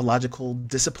anthropological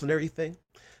disciplinary thing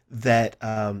that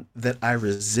I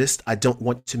resist. I don't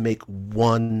want to make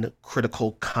one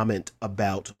critical comment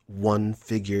about one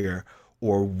figure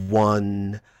or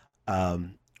one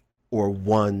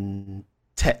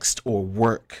text or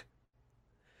work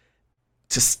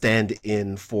to stand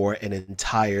in for an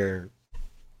entire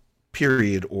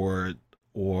period or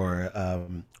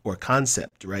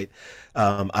concept, right?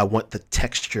 I want the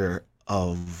texture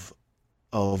of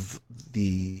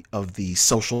the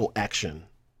social action,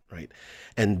 right?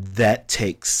 And that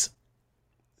takes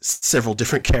several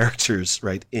different characters,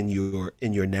 right, in your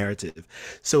narrative.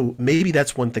 So maybe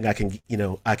that's one thing I can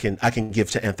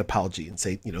give to anthropology and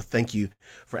say, thank you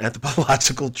for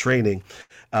anthropological training.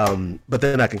 But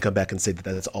then I can come back and say that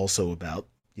that's also about,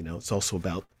 it's also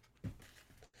about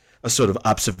a sort of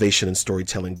observation and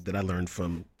storytelling that I learned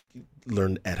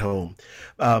at home.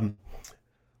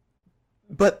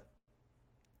 But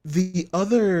the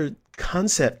other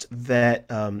concept that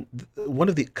one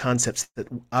of the concepts that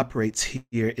operates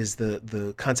here is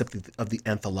the concept of the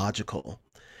anthological,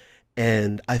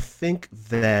 and I think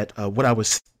that what I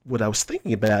was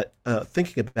thinking about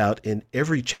in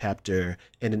every chapter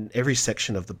and in every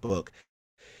section of the book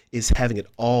is having it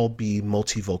all be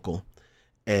multivocal,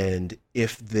 and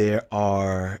if there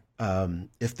are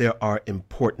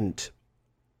important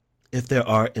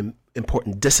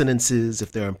dissonances,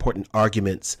 if there are important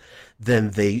arguments, then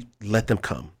they let them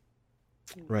come,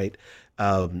 right?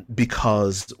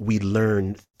 Because we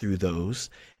learn through those,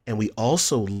 and we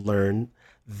also learn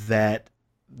that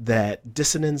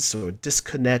dissonance or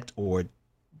disconnect or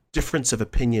difference of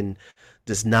opinion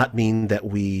does not mean that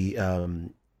we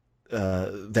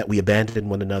abandon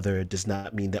one another. It does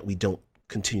not mean that we don't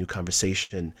continue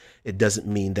conversation. It doesn't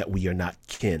mean that we are not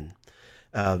kin.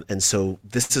 And so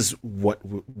this is what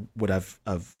I've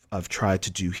tried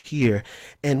to do here.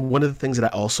 And one of the things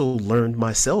that I also learned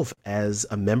myself as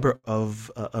a member of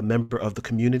the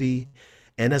community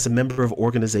and as a member of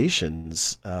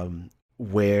organizations,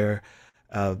 where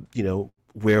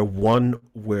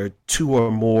two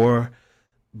or more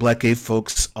Black gay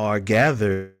folks are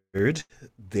gathered,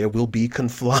 there will be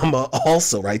conflama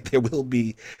also, right? There will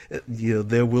be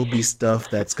stuff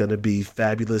that's going to be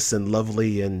fabulous and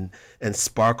lovely and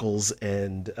sparkles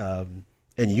and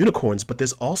unicorns, but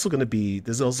there's also going to be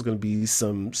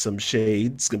some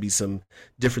shades, going to be some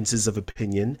differences of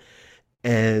opinion,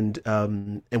 and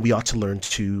we ought to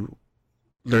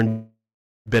learn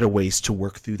better ways to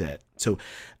work through that. So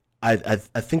I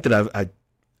think that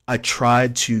I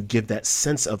tried to give that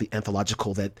sense of the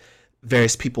anthological, that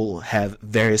various people have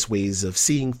various ways of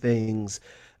seeing things,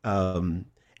 and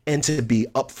to be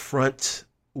upfront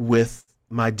with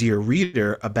my dear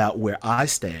reader about where I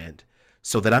stand,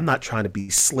 so that I'm not trying to be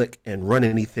slick and run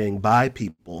anything by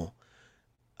people.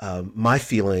 My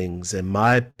feelings and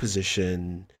my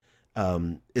position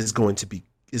is going to be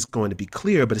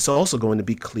clear, but it's also going to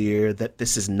be clear that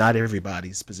this is not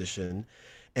everybody's position,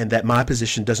 and that my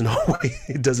position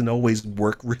doesn't always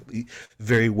work really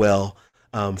very well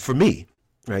for me,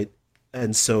 right?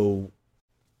 And so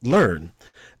learn.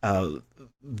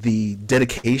 The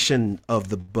dedication of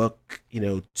the book,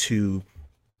 to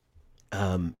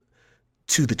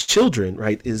the children,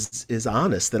 right, is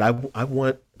honest. That I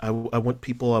want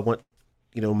people, I want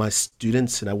my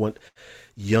students, and I want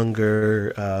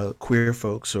younger queer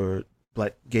folks or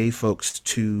Black gay folks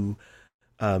to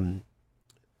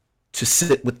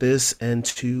sit with this and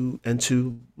to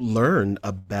learn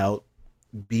about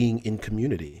being in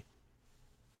community.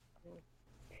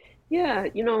 Yeah,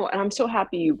 and I'm so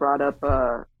happy you brought up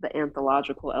the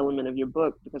anthological element of your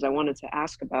book, because I wanted to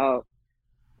ask about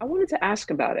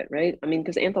it, right? I mean,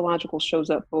 because anthological shows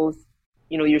up both,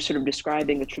 you're sort of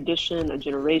describing a tradition, a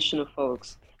generation of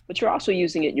folks, but you're also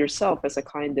using it yourself as a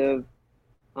kind of,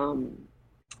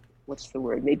 what's the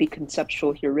word? Maybe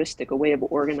conceptual heuristic, a way of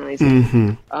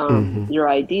organizing your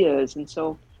ideas. And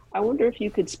so I wonder if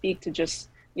you could speak to just,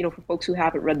 for folks who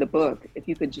haven't read the book, if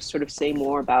you could just sort of say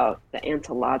more about the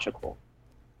anthological.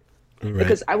 Right.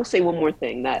 Because I will say one more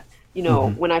thing, that,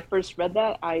 when I first read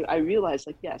that, I realized,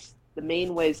 yes, the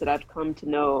main ways that I've come to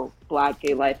know Black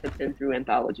gay life have been through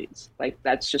anthologies.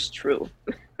 That's just true.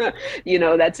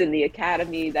 That's in the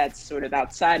academy, that's sort of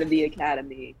outside of the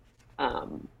academy.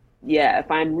 If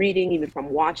I'm reading, even from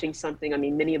watching something, I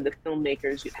mean, many of the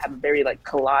filmmakers have a very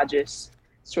collagist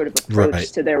sort of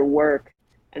approach to their work.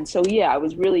 And so, I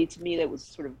was really, to me, that was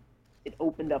sort of, it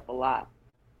opened up a lot.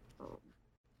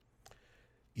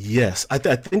 Yes, I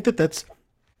think that's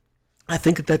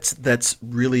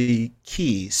really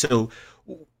key. So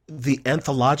the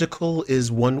anthological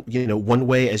is one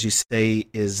way, as you say,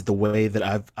 is the way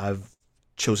that I've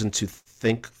chosen to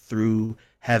think through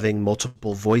having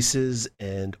multiple voices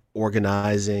and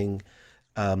organizing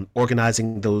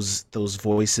those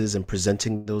voices and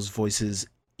presenting those voices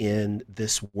in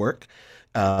this work,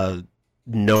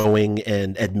 knowing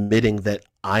and admitting that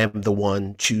I am the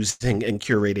one choosing and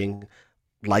curating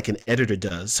like an editor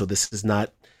does. So this is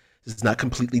not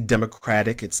completely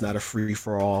democratic. It's not a free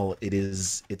for all.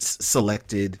 It's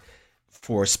selected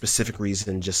for a specific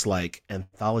reason, just like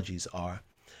anthologies are.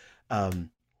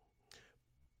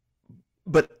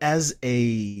 But as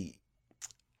a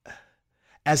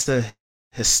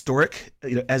historic,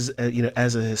 as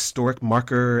a historic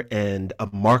marker and a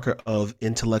marker of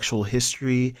intellectual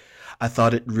history, I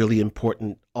thought it really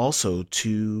important also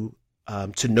to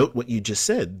note what you just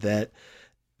said, that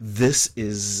this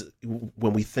is,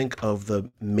 when we think of the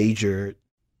major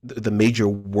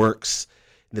works,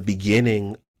 the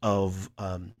beginning of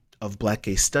Black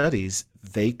gay studies,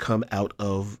 they come out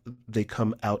of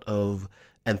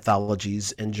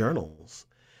anthologies and journals.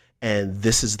 And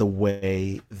this is the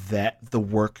way that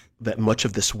much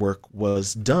of this work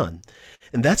was done.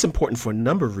 And that's important for a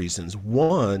number of reasons.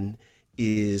 One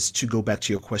is to go back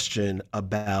to your question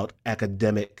about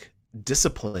academic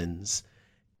disciplines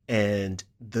and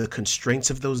the constraints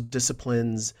of those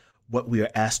disciplines, what we are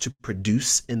asked to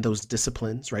produce in those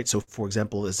disciplines, right? So, for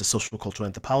example, as a social cultural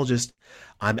anthropologist,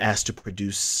 I'm asked to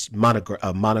produce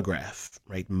a monograph,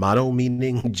 right? Mono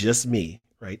meaning just me,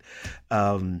 right?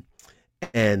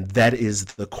 And that is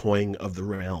the coin of the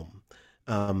realm.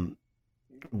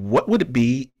 What would it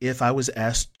be if I was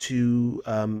asked to,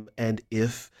 and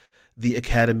if the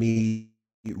Academy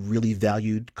really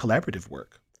valued collaborative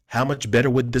work? How much better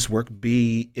would this work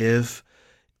be if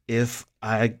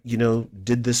I,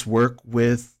 did this work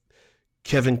with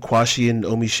Kevin Quashie and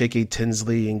Omisheke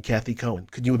Tinsley and Kathy Cohen?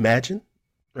 Could you imagine?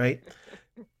 Right?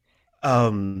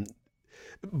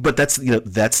 But that's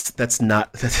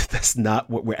not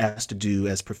what we're asked to do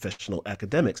as professional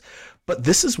academics. But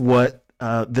this is one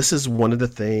of the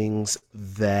things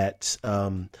that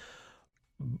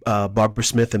Barbara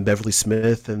Smith and Beverly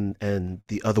Smith and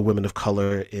the other women of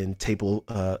color in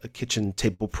Kitchen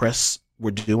Table Press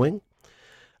were doing.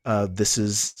 This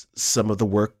is some of the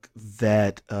work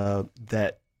that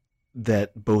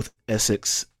both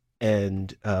Essex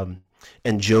and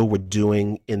Joe were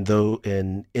doing in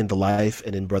the Life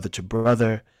and in Brother to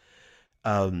Brother.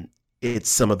 It's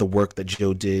some of the work that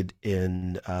Joe did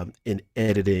in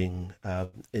editing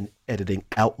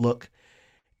Outlook,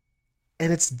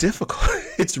 and it's difficult.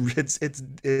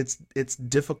 It's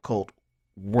difficult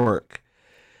work,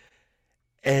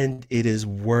 and it is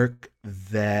work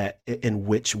in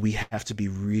which we have to be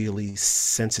really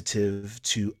sensitive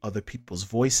to other people's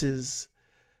voices.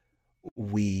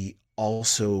 We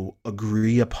also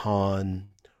agree upon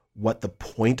what the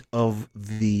point of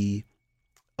the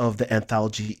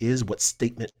anthology is, what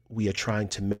statement we are trying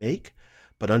to make,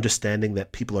 but understanding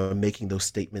that people are making those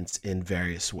statements in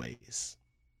various ways,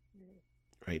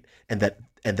 right? And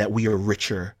that we are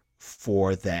richer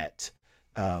for that.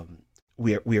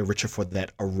 We are richer for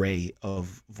that array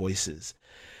of voices,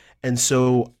 and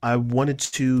so I wanted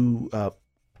to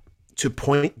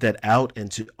point that out and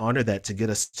to honor that, to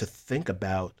get us to think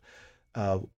about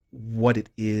what it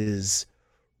is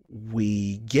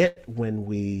we get when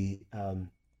we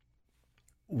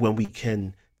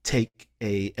can take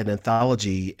an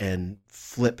anthology and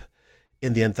flip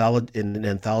in an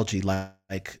anthology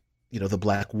like The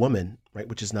Black Woman, right,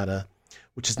 which is not a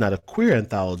queer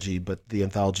anthology, but the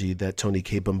anthology that Toni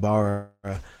Cade Bambara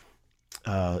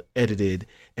edited,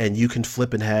 and you can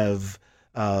flip and have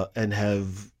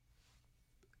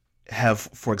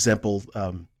for example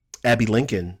Abby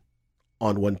Lincoln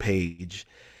on one page,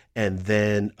 and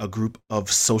then a group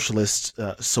of socialist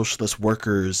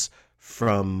workers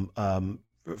from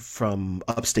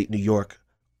upstate New York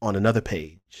on another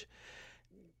page.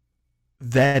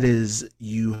 That is,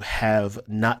 you have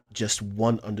not just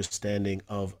one understanding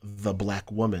of the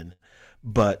Black woman,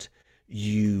 but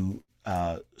you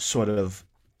sort of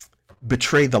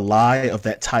betray the lie of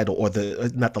that title, or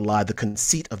the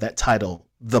conceit of that title,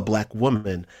 The Black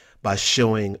Woman, by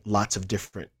showing lots of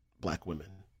different Black women.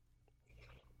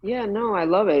 Yeah, no, I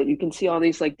love it. You can see all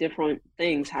these like different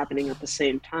things happening at the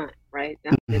same time, right?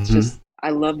 It's just,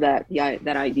 I love that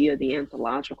idea, the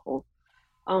anthological.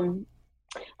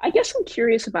 I guess I'm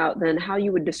curious about then how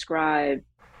you would describe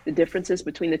the differences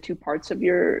between the two parts of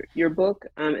your book,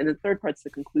 and the third part's the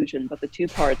conclusion, but the two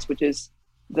parts, which is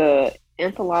the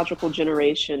anthological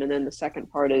generation, and then the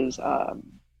second part is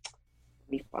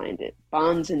me find it.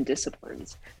 Bonds and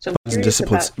Disciplines. So I'm Bonds and curious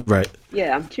Disciplines, about, right.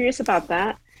 yeah, I'm curious about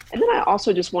that. And then I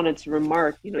also just wanted to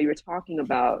remark, you know, you were talking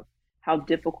about how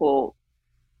difficult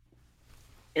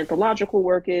anthological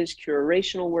work is,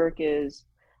 curational work is.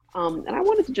 And I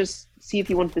wanted to just see if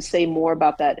you wanted to say more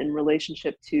about that in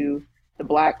relationship to the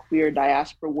Black Queer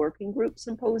Diaspora Working Group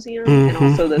Symposium and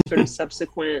also the sort of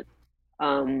subsequent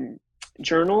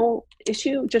journal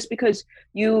issue, just because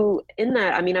you, in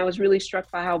that, I mean, I was really struck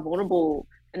by how vulnerable,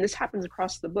 and this happens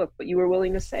across the book, but you were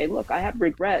willing to say, look, I have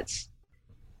regrets.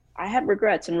 I have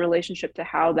regrets in relationship to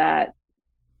how that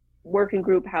working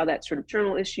group, how that sort of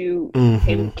journal issue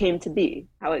came to be,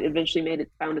 how it eventually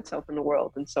found itself in the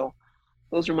world. And so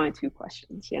those are my two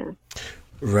questions. Yeah.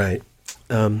 Right.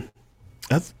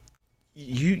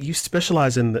 You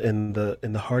specialize in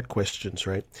the hard questions,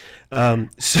 right?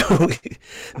 So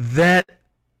that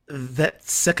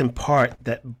second part,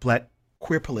 that Black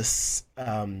Queerpolis,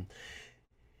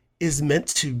 is meant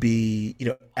to be, you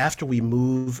know, after we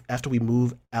move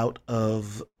out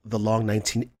of the long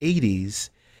 1980s,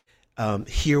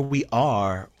 here we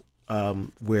are,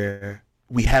 where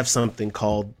we have something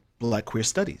called Black Queer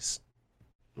Studies,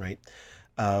 right?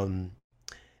 And,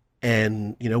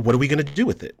 you know, what are we going to do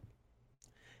with it?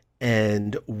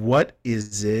 And what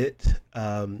is it?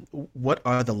 What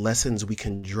are the lessons we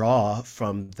can draw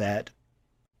from that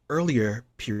earlier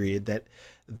period,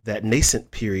 that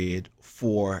nascent period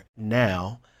for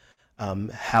now?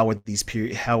 How are these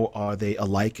how are they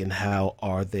alike and how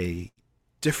are they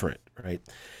different, right?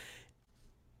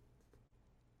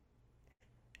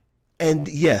 And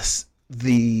yes,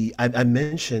 I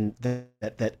mentioned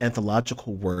that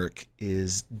anthological work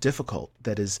is difficult.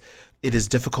 That is, it is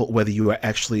difficult whether you are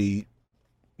actually,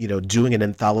 you know, doing an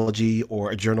anthology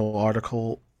or a journal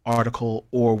article,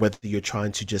 or whether you're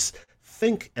trying to just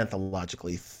think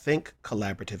anthologically, think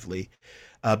collaboratively,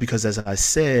 because as I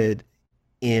said,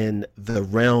 in the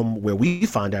realm where we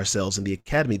find ourselves in the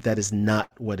academy, that is not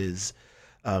what is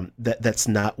that's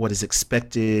not what is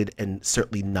expected, and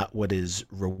certainly not what is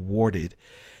rewarded.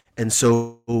 And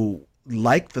so,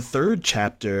 like the third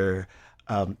chapter,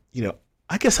 you know,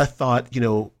 I guess I thought, you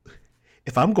know,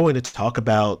 if I'm going to talk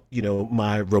about, you know,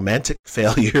 my romantic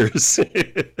failures,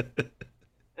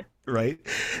 right?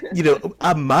 You know,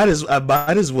 I might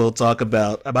as well talk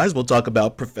about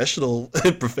professional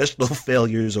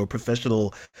failures or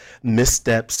professional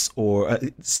missteps, or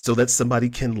so that somebody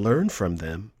can learn from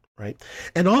them, right?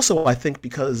 And also, I think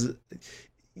because,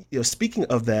 you know, speaking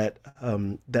of that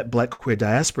that Black queer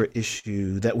diaspora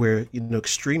issue that we're, you know,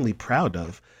 extremely proud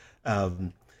of,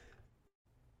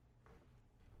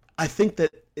 I think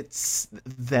that it's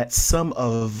that some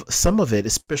of it,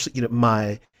 especially, you know,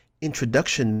 my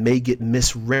introduction may get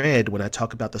misread when I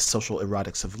talk about the social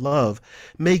erotics of love,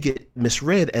 may get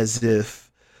misread as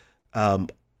if,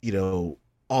 you know,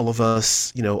 all of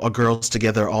us, you know, are girls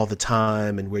together all the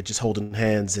time and we're just holding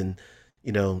hands and,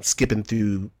 you know, skipping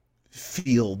through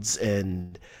fields,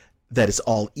 and that it's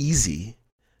all easy.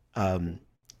 And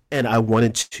I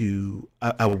wanted to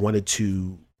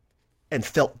and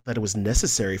felt that it was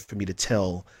necessary for me to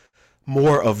tell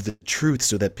more of the truth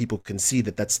so that people can see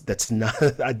that that's not,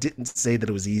 I didn't say that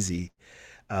it was easy.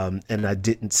 And I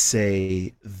didn't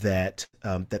say that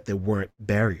that there weren't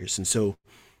barriers. And so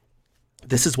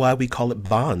this is why we call it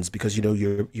bonds, because, you know,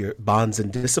 your bonds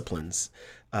and disciplines,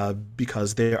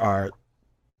 because there are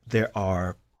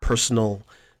personal,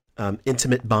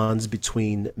 intimate bonds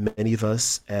between many of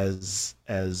us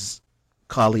as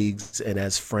colleagues and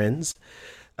as friends.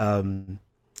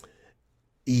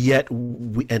 Yet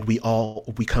we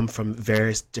come from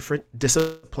various different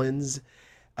disciplines,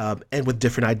 and with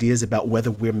different ideas about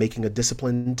whether we're making a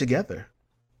discipline together,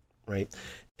 right?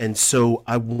 And so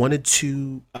I wanted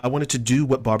to do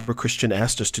what Barbara Christian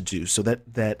asked us to do. So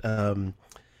that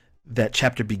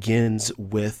chapter begins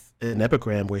with an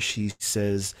epigram where she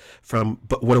says,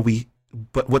 but what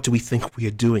do we think we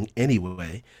are doing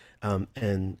anyway?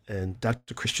 And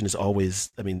Dr. Christian is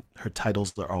always, I mean, her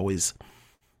titles are always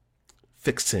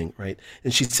fixing, right?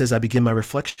 And she says, I begin my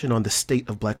reflection on the state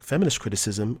of Black feminist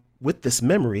criticism with this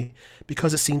memory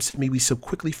because it seems to me we so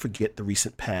quickly forget the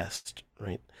recent past,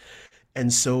 right?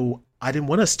 And so I didn't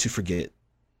want us to forget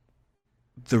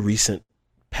the recent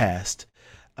past,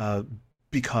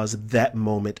 because that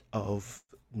moment of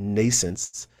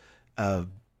nascence has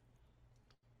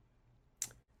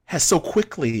so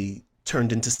quickly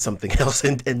turned into something else,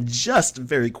 and just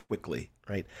very quickly,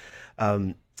 right?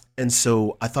 And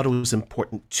so I thought it was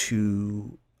important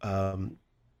to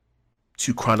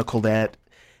chronicle that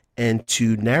and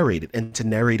to narrate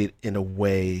it in a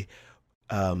way,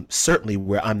 certainly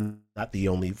where I'm not the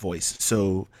only voice.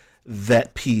 So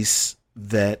that piece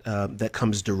that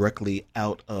comes directly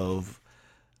out of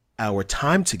our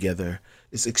time together,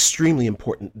 it's extremely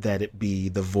important that it be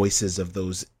the voices of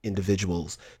those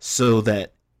individuals, so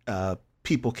that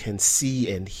people can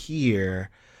see and hear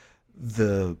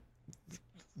the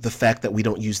fact that we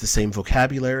don't use the same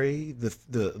vocabulary,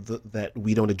 that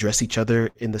we don't address each other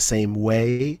in the same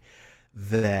way,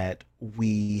 that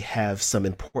we have some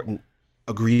important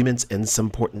agreements and some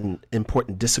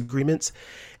important disagreements,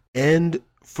 and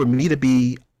for me to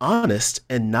be honest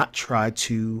and not try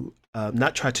to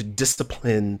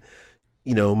discipline,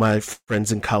 my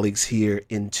friends and colleagues here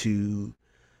into,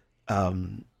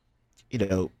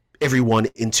 everyone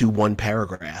into one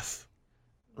paragraph,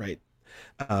 right,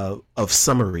 of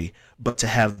summary, but to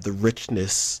have the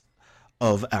richness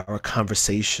of our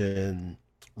conversation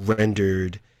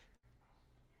rendered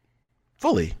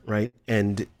fully, right,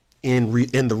 and in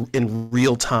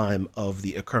real time of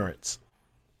the occurrence.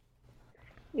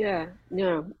 Yeah.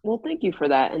 Well, thank you for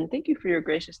that, and thank you for your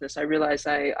graciousness. I realize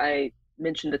I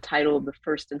mentioned the title of the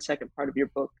first and second part of your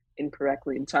book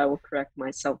incorrectly, and so I will correct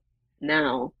myself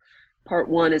now. Part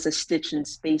one is A Stitch in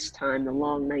Space-Time, the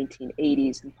long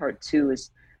 1980s, and part two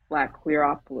is Black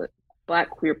Queer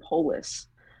Polis.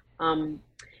 And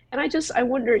I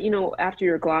wonder, after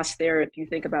your gloss there, if you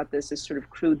think about this as sort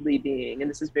of crudely being, and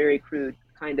this is very crude,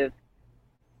 kind of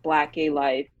Black gay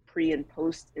life pre and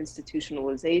post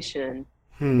institutionalization,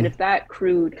 and if that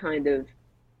crude kind of,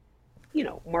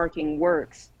 marking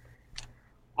works,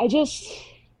 I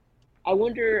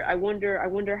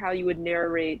wonder how you would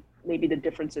narrate maybe the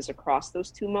differences across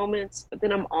those two moments. But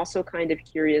then I'm also kind of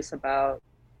curious about,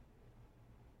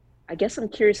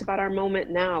 our moment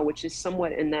now, which is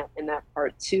somewhat in that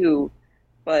part too.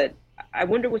 But I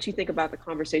wonder what you think about the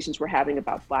conversations we're having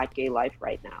about Black gay life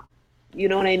right now. You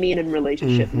know what I mean? In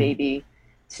relationship maybe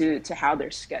to how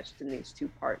they're sketched in these two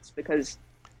parts. Because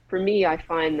for me, I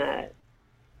find that,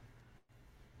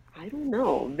 I don't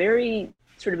know, very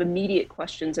sort of immediate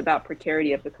questions about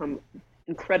precarity have become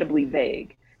incredibly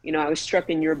vague. I was struck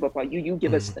in your book, like you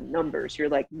give us the numbers. You're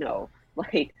like, no,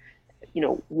 like,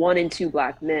 1 in 2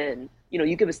 Black men,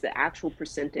 you give us the actual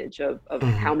percentage of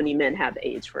how many men have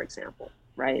AIDS, for example,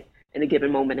 right? In a given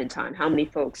moment in time, how many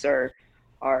folks are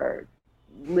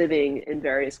living in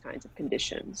various kinds of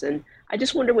conditions. And I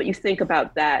just wonder what you think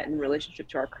about that in relationship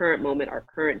to our current moment, our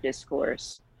current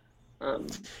discourse.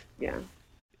 Yeah.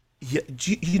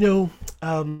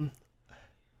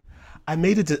 I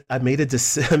made a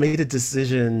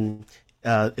decision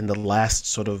in the last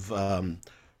sort of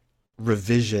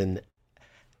revision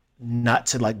not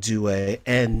to like do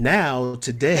and now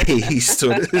today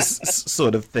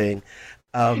sort of thing.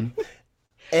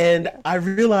 And I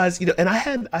realized, and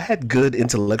I had good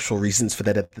intellectual reasons for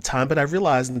that at the time, but I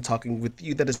realized in talking with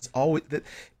you that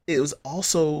it was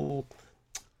also,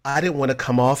 I didn't want to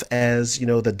come off as,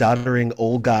 the doddering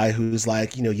old guy who's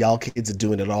like, y'all kids are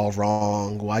doing it all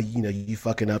wrong. Why, you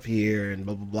fucking up here and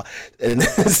blah, blah, blah. And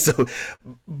so,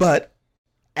 but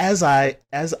as I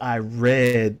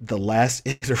read the last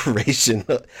iteration,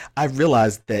 I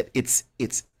realized that it's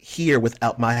here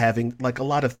without my having, like a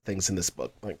lot of things in this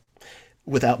book, like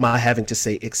without my having to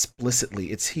say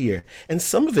explicitly, it's here. And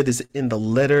some of it is in the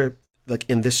letter, like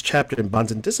in this chapter in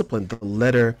Bonds and Discipline,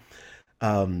 the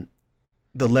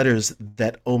letters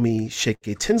that Omi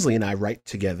Sheke Tinsley and I write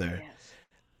together. Yes.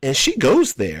 And she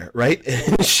goes there, right?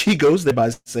 And she goes there by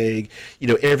saying,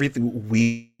 everything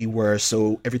was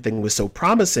so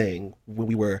promising when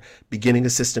we were beginning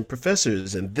assistant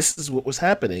professors, and this is what was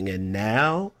happening. And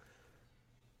now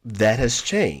that has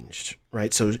changed,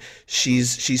 right? So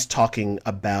she's talking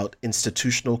about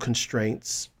institutional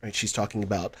constraints, right? She's talking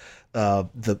about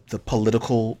the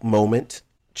political moment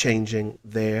changing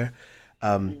there.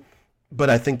 But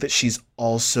I think that she is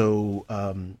also,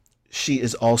 and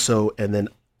then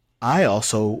I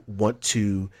also want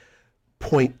to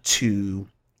point to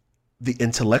the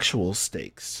intellectual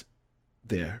stakes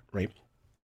there, right?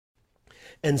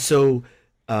 And so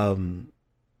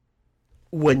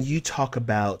when you talk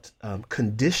about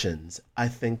conditions, I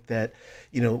think that,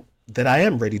 that I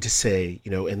am ready to say,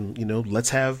 let's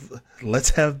have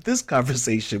this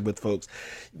conversation with folks.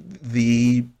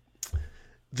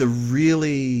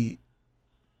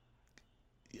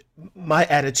 My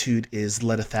attitude is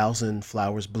let 1,000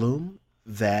 flowers bloom,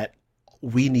 that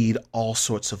we need all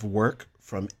sorts of work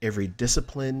from every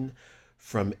discipline,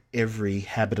 from every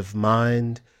habit of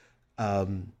mind.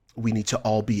 We need to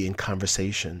all be in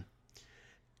conversation.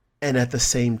 And at the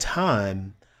same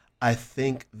time, I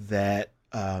think that,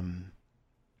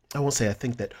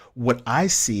 what I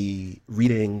see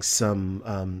reading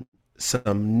some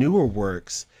newer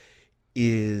works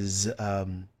is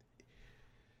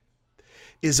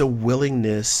is a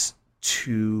willingness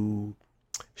to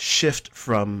shift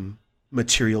from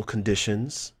material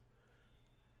conditions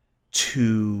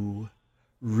to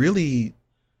really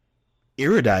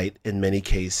erudite in many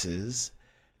cases,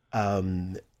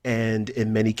 and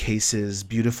in many cases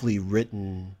beautifully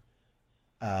written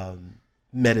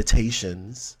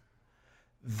meditations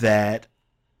that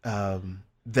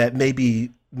that may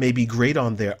be great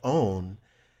on their own,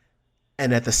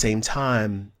 and at the same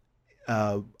time,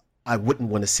 I wouldn't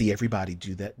want to see everybody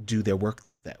do their work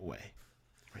that way,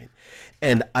 right?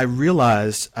 And I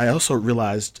also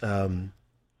realized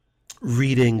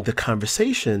reading the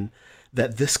conversation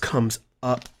that this comes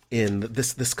up in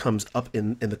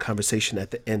the conversation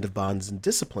at the end of Bonds and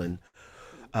Discipline.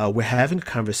 We're having a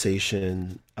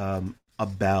conversation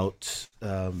about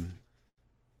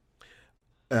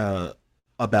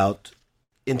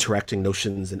interacting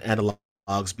notions and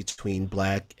analogs between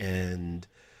Black and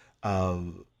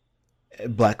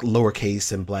Black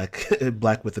lowercase and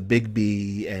Black with a big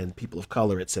B, and people of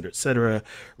color, et cetera,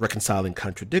 reconciling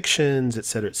contradictions, et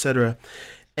cetera.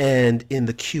 And in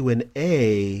the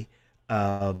Q&A,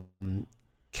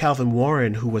 Calvin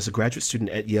Warren, who was a graduate student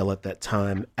at Yale at that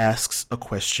time, asks a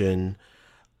question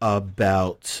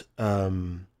about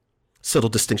subtle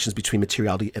distinctions between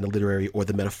materiality and the literary or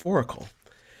the metaphorical.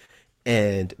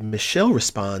 And Michelle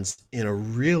responds in a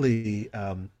really,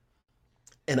 and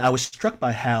I was struck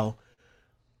by how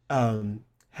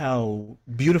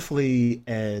beautifully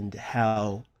and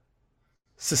how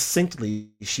succinctly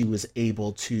she was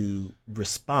able to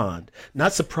respond.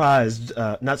 Not surprised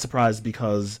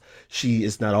because she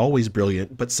is not always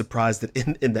brilliant, but surprised that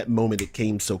in that moment it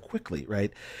came so quickly,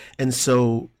 right? And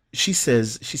so she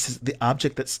says the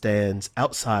object that stands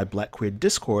outside Black queer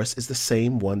discourse is the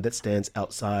same one that stands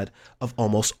outside of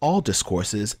almost all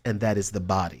discourses, and that is the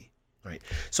body, right?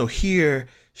 So here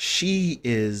she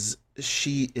is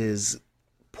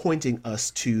pointing us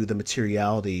to the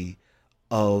materiality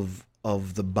of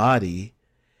the body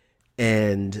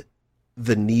and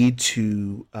the need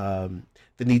to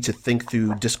think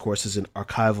through discourses and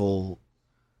archival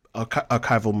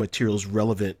materials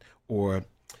relevant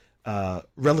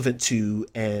to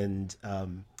and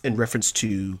in reference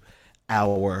to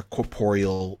our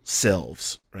corporeal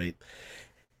selves, right?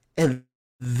 And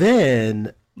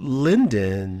then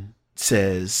Lyndon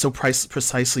says, so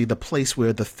precisely the place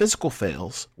where the physical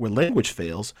fails, where language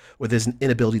fails, where there's an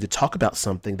inability to talk about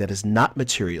something that is not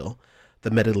material,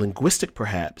 the metalinguistic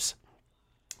perhaps,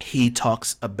 he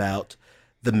talks about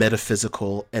the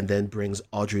metaphysical and then brings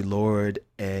Audre Lorde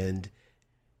and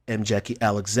M. Jackie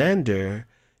Alexander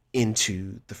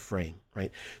into the frame,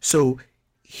 right? So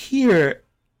here,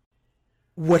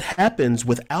 what happens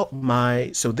without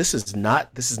this is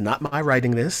not my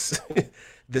writing this.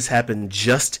 This happened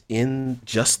just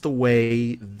the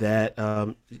way that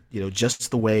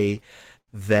just the way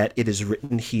that it is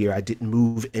written here. I didn't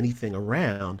move anything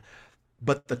around,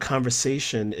 but the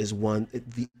conversation is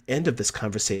the end of this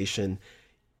conversation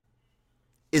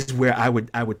is where I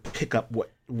would pick up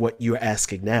what you're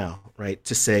asking now, right?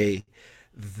 To say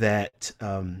that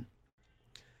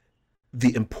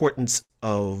the importance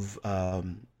of our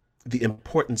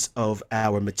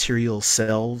material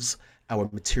selves, our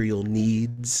material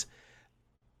needs,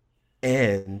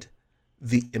 and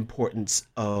the importance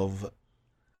of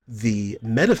the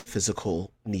metaphysical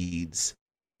needs,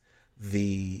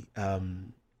 the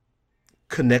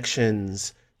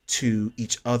connections to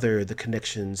each other, the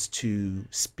connections to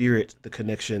spirit, the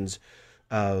connections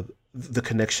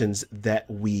that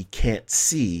we can't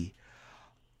see,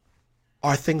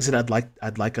 are things that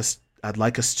I'd like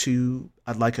us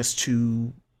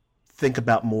to think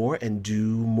about more and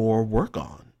do more work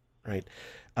on, right?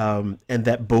 And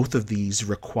that both of these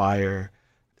require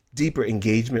deeper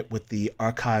engagement with the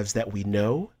archives that we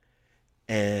know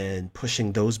and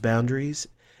pushing those boundaries,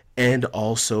 and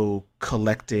also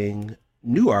collecting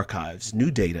new archives,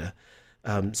 new data,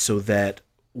 so that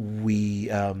we're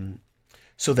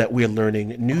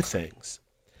learning new things,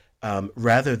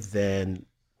 rather than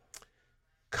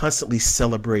constantly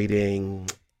celebrating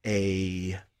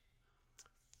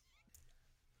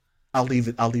I'll leave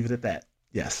it at that.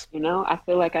 Yes. I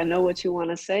feel like I know what you want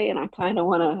to say, and I kind of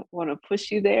want to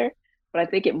push you there, but I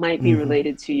think it might be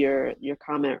related to your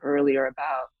comment earlier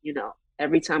about,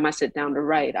 every time I sit down to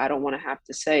write, I don't want to have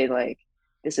to say like,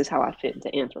 this is how I fit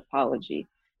into anthropology.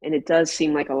 And it does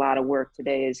seem like a lot of work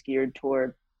today is geared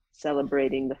toward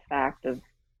celebrating the fact of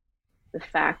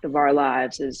our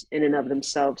lives as in and of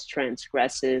themselves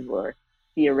transgressive or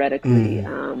theoretically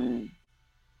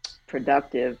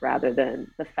productive, rather than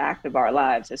the fact of our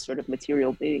lives as sort of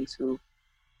material beings who,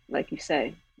 like you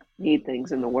say, need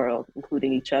things in the world,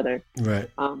 including each other. Right.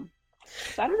 So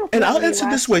I don't know. And I'll answer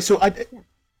this way. So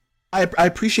I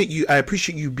appreciate you. I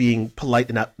appreciate you being polite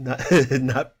and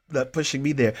not pushing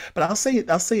me there. But I'll say it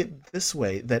this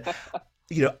way, that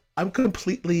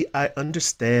I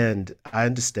understand,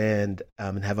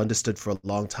 and have understood for a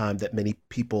long time that many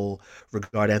people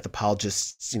regard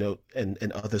anthropologists,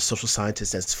 and other social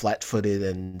scientists as flat-footed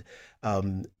and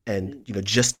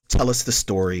just tell us the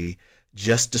story,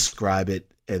 just describe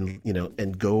it,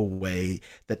 and go away.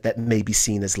 That may be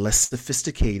seen as less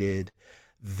sophisticated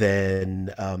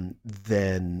than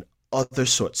other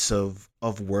sorts of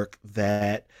work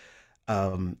that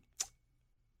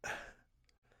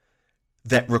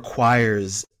that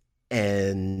requires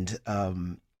and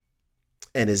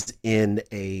is in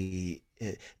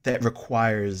that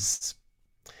requires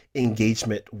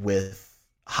engagement with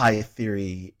high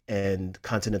theory and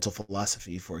continental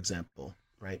philosophy, for example,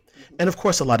 right? And of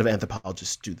course, a lot of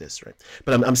anthropologists do this, right?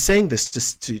 But I'm saying this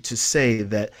just to say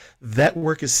that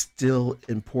work is still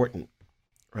important,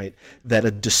 right? That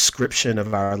a description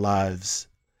of our lives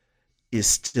is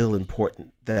still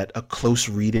important, that a close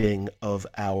reading of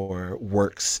our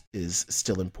works is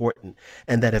still important,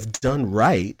 and that if done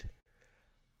right,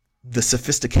 the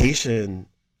sophistication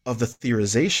of the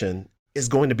theorization is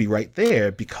going to be right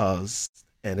there because,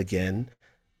 and again,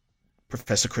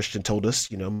 Professor Christian told us,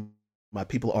 my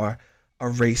people are a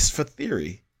race for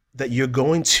theory, that you're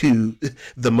going to,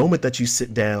 the moment that you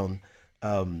sit down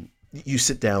in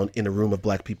a room of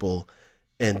Black people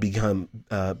and begin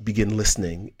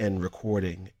listening and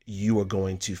recording, you are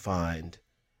going to find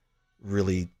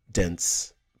really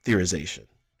dense theorization,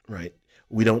 right?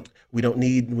 We don't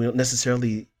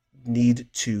necessarily need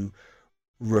to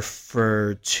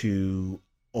refer to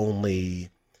only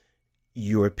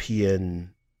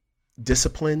European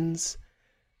disciplines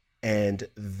and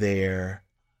their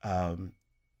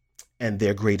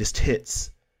greatest hits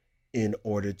in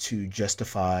order to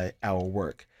justify our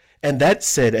work. And that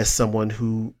said, as someone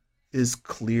who is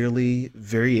clearly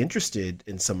very interested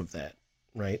in some of that,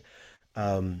 right?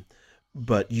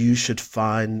 But you should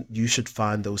find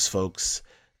those folks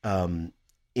in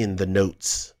the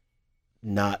notes,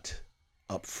 not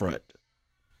up front.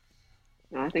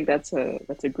 I think that's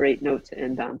a great note to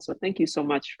end on. So thank you so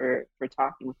much for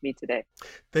talking with me today.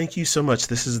 Thank you so much.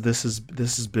 This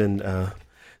has been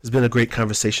a great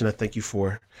conversation. I thank you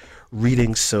for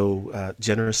reading so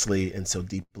generously and so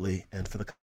deeply, and for the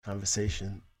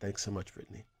conversation. Thanks so much,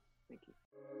 Brittany.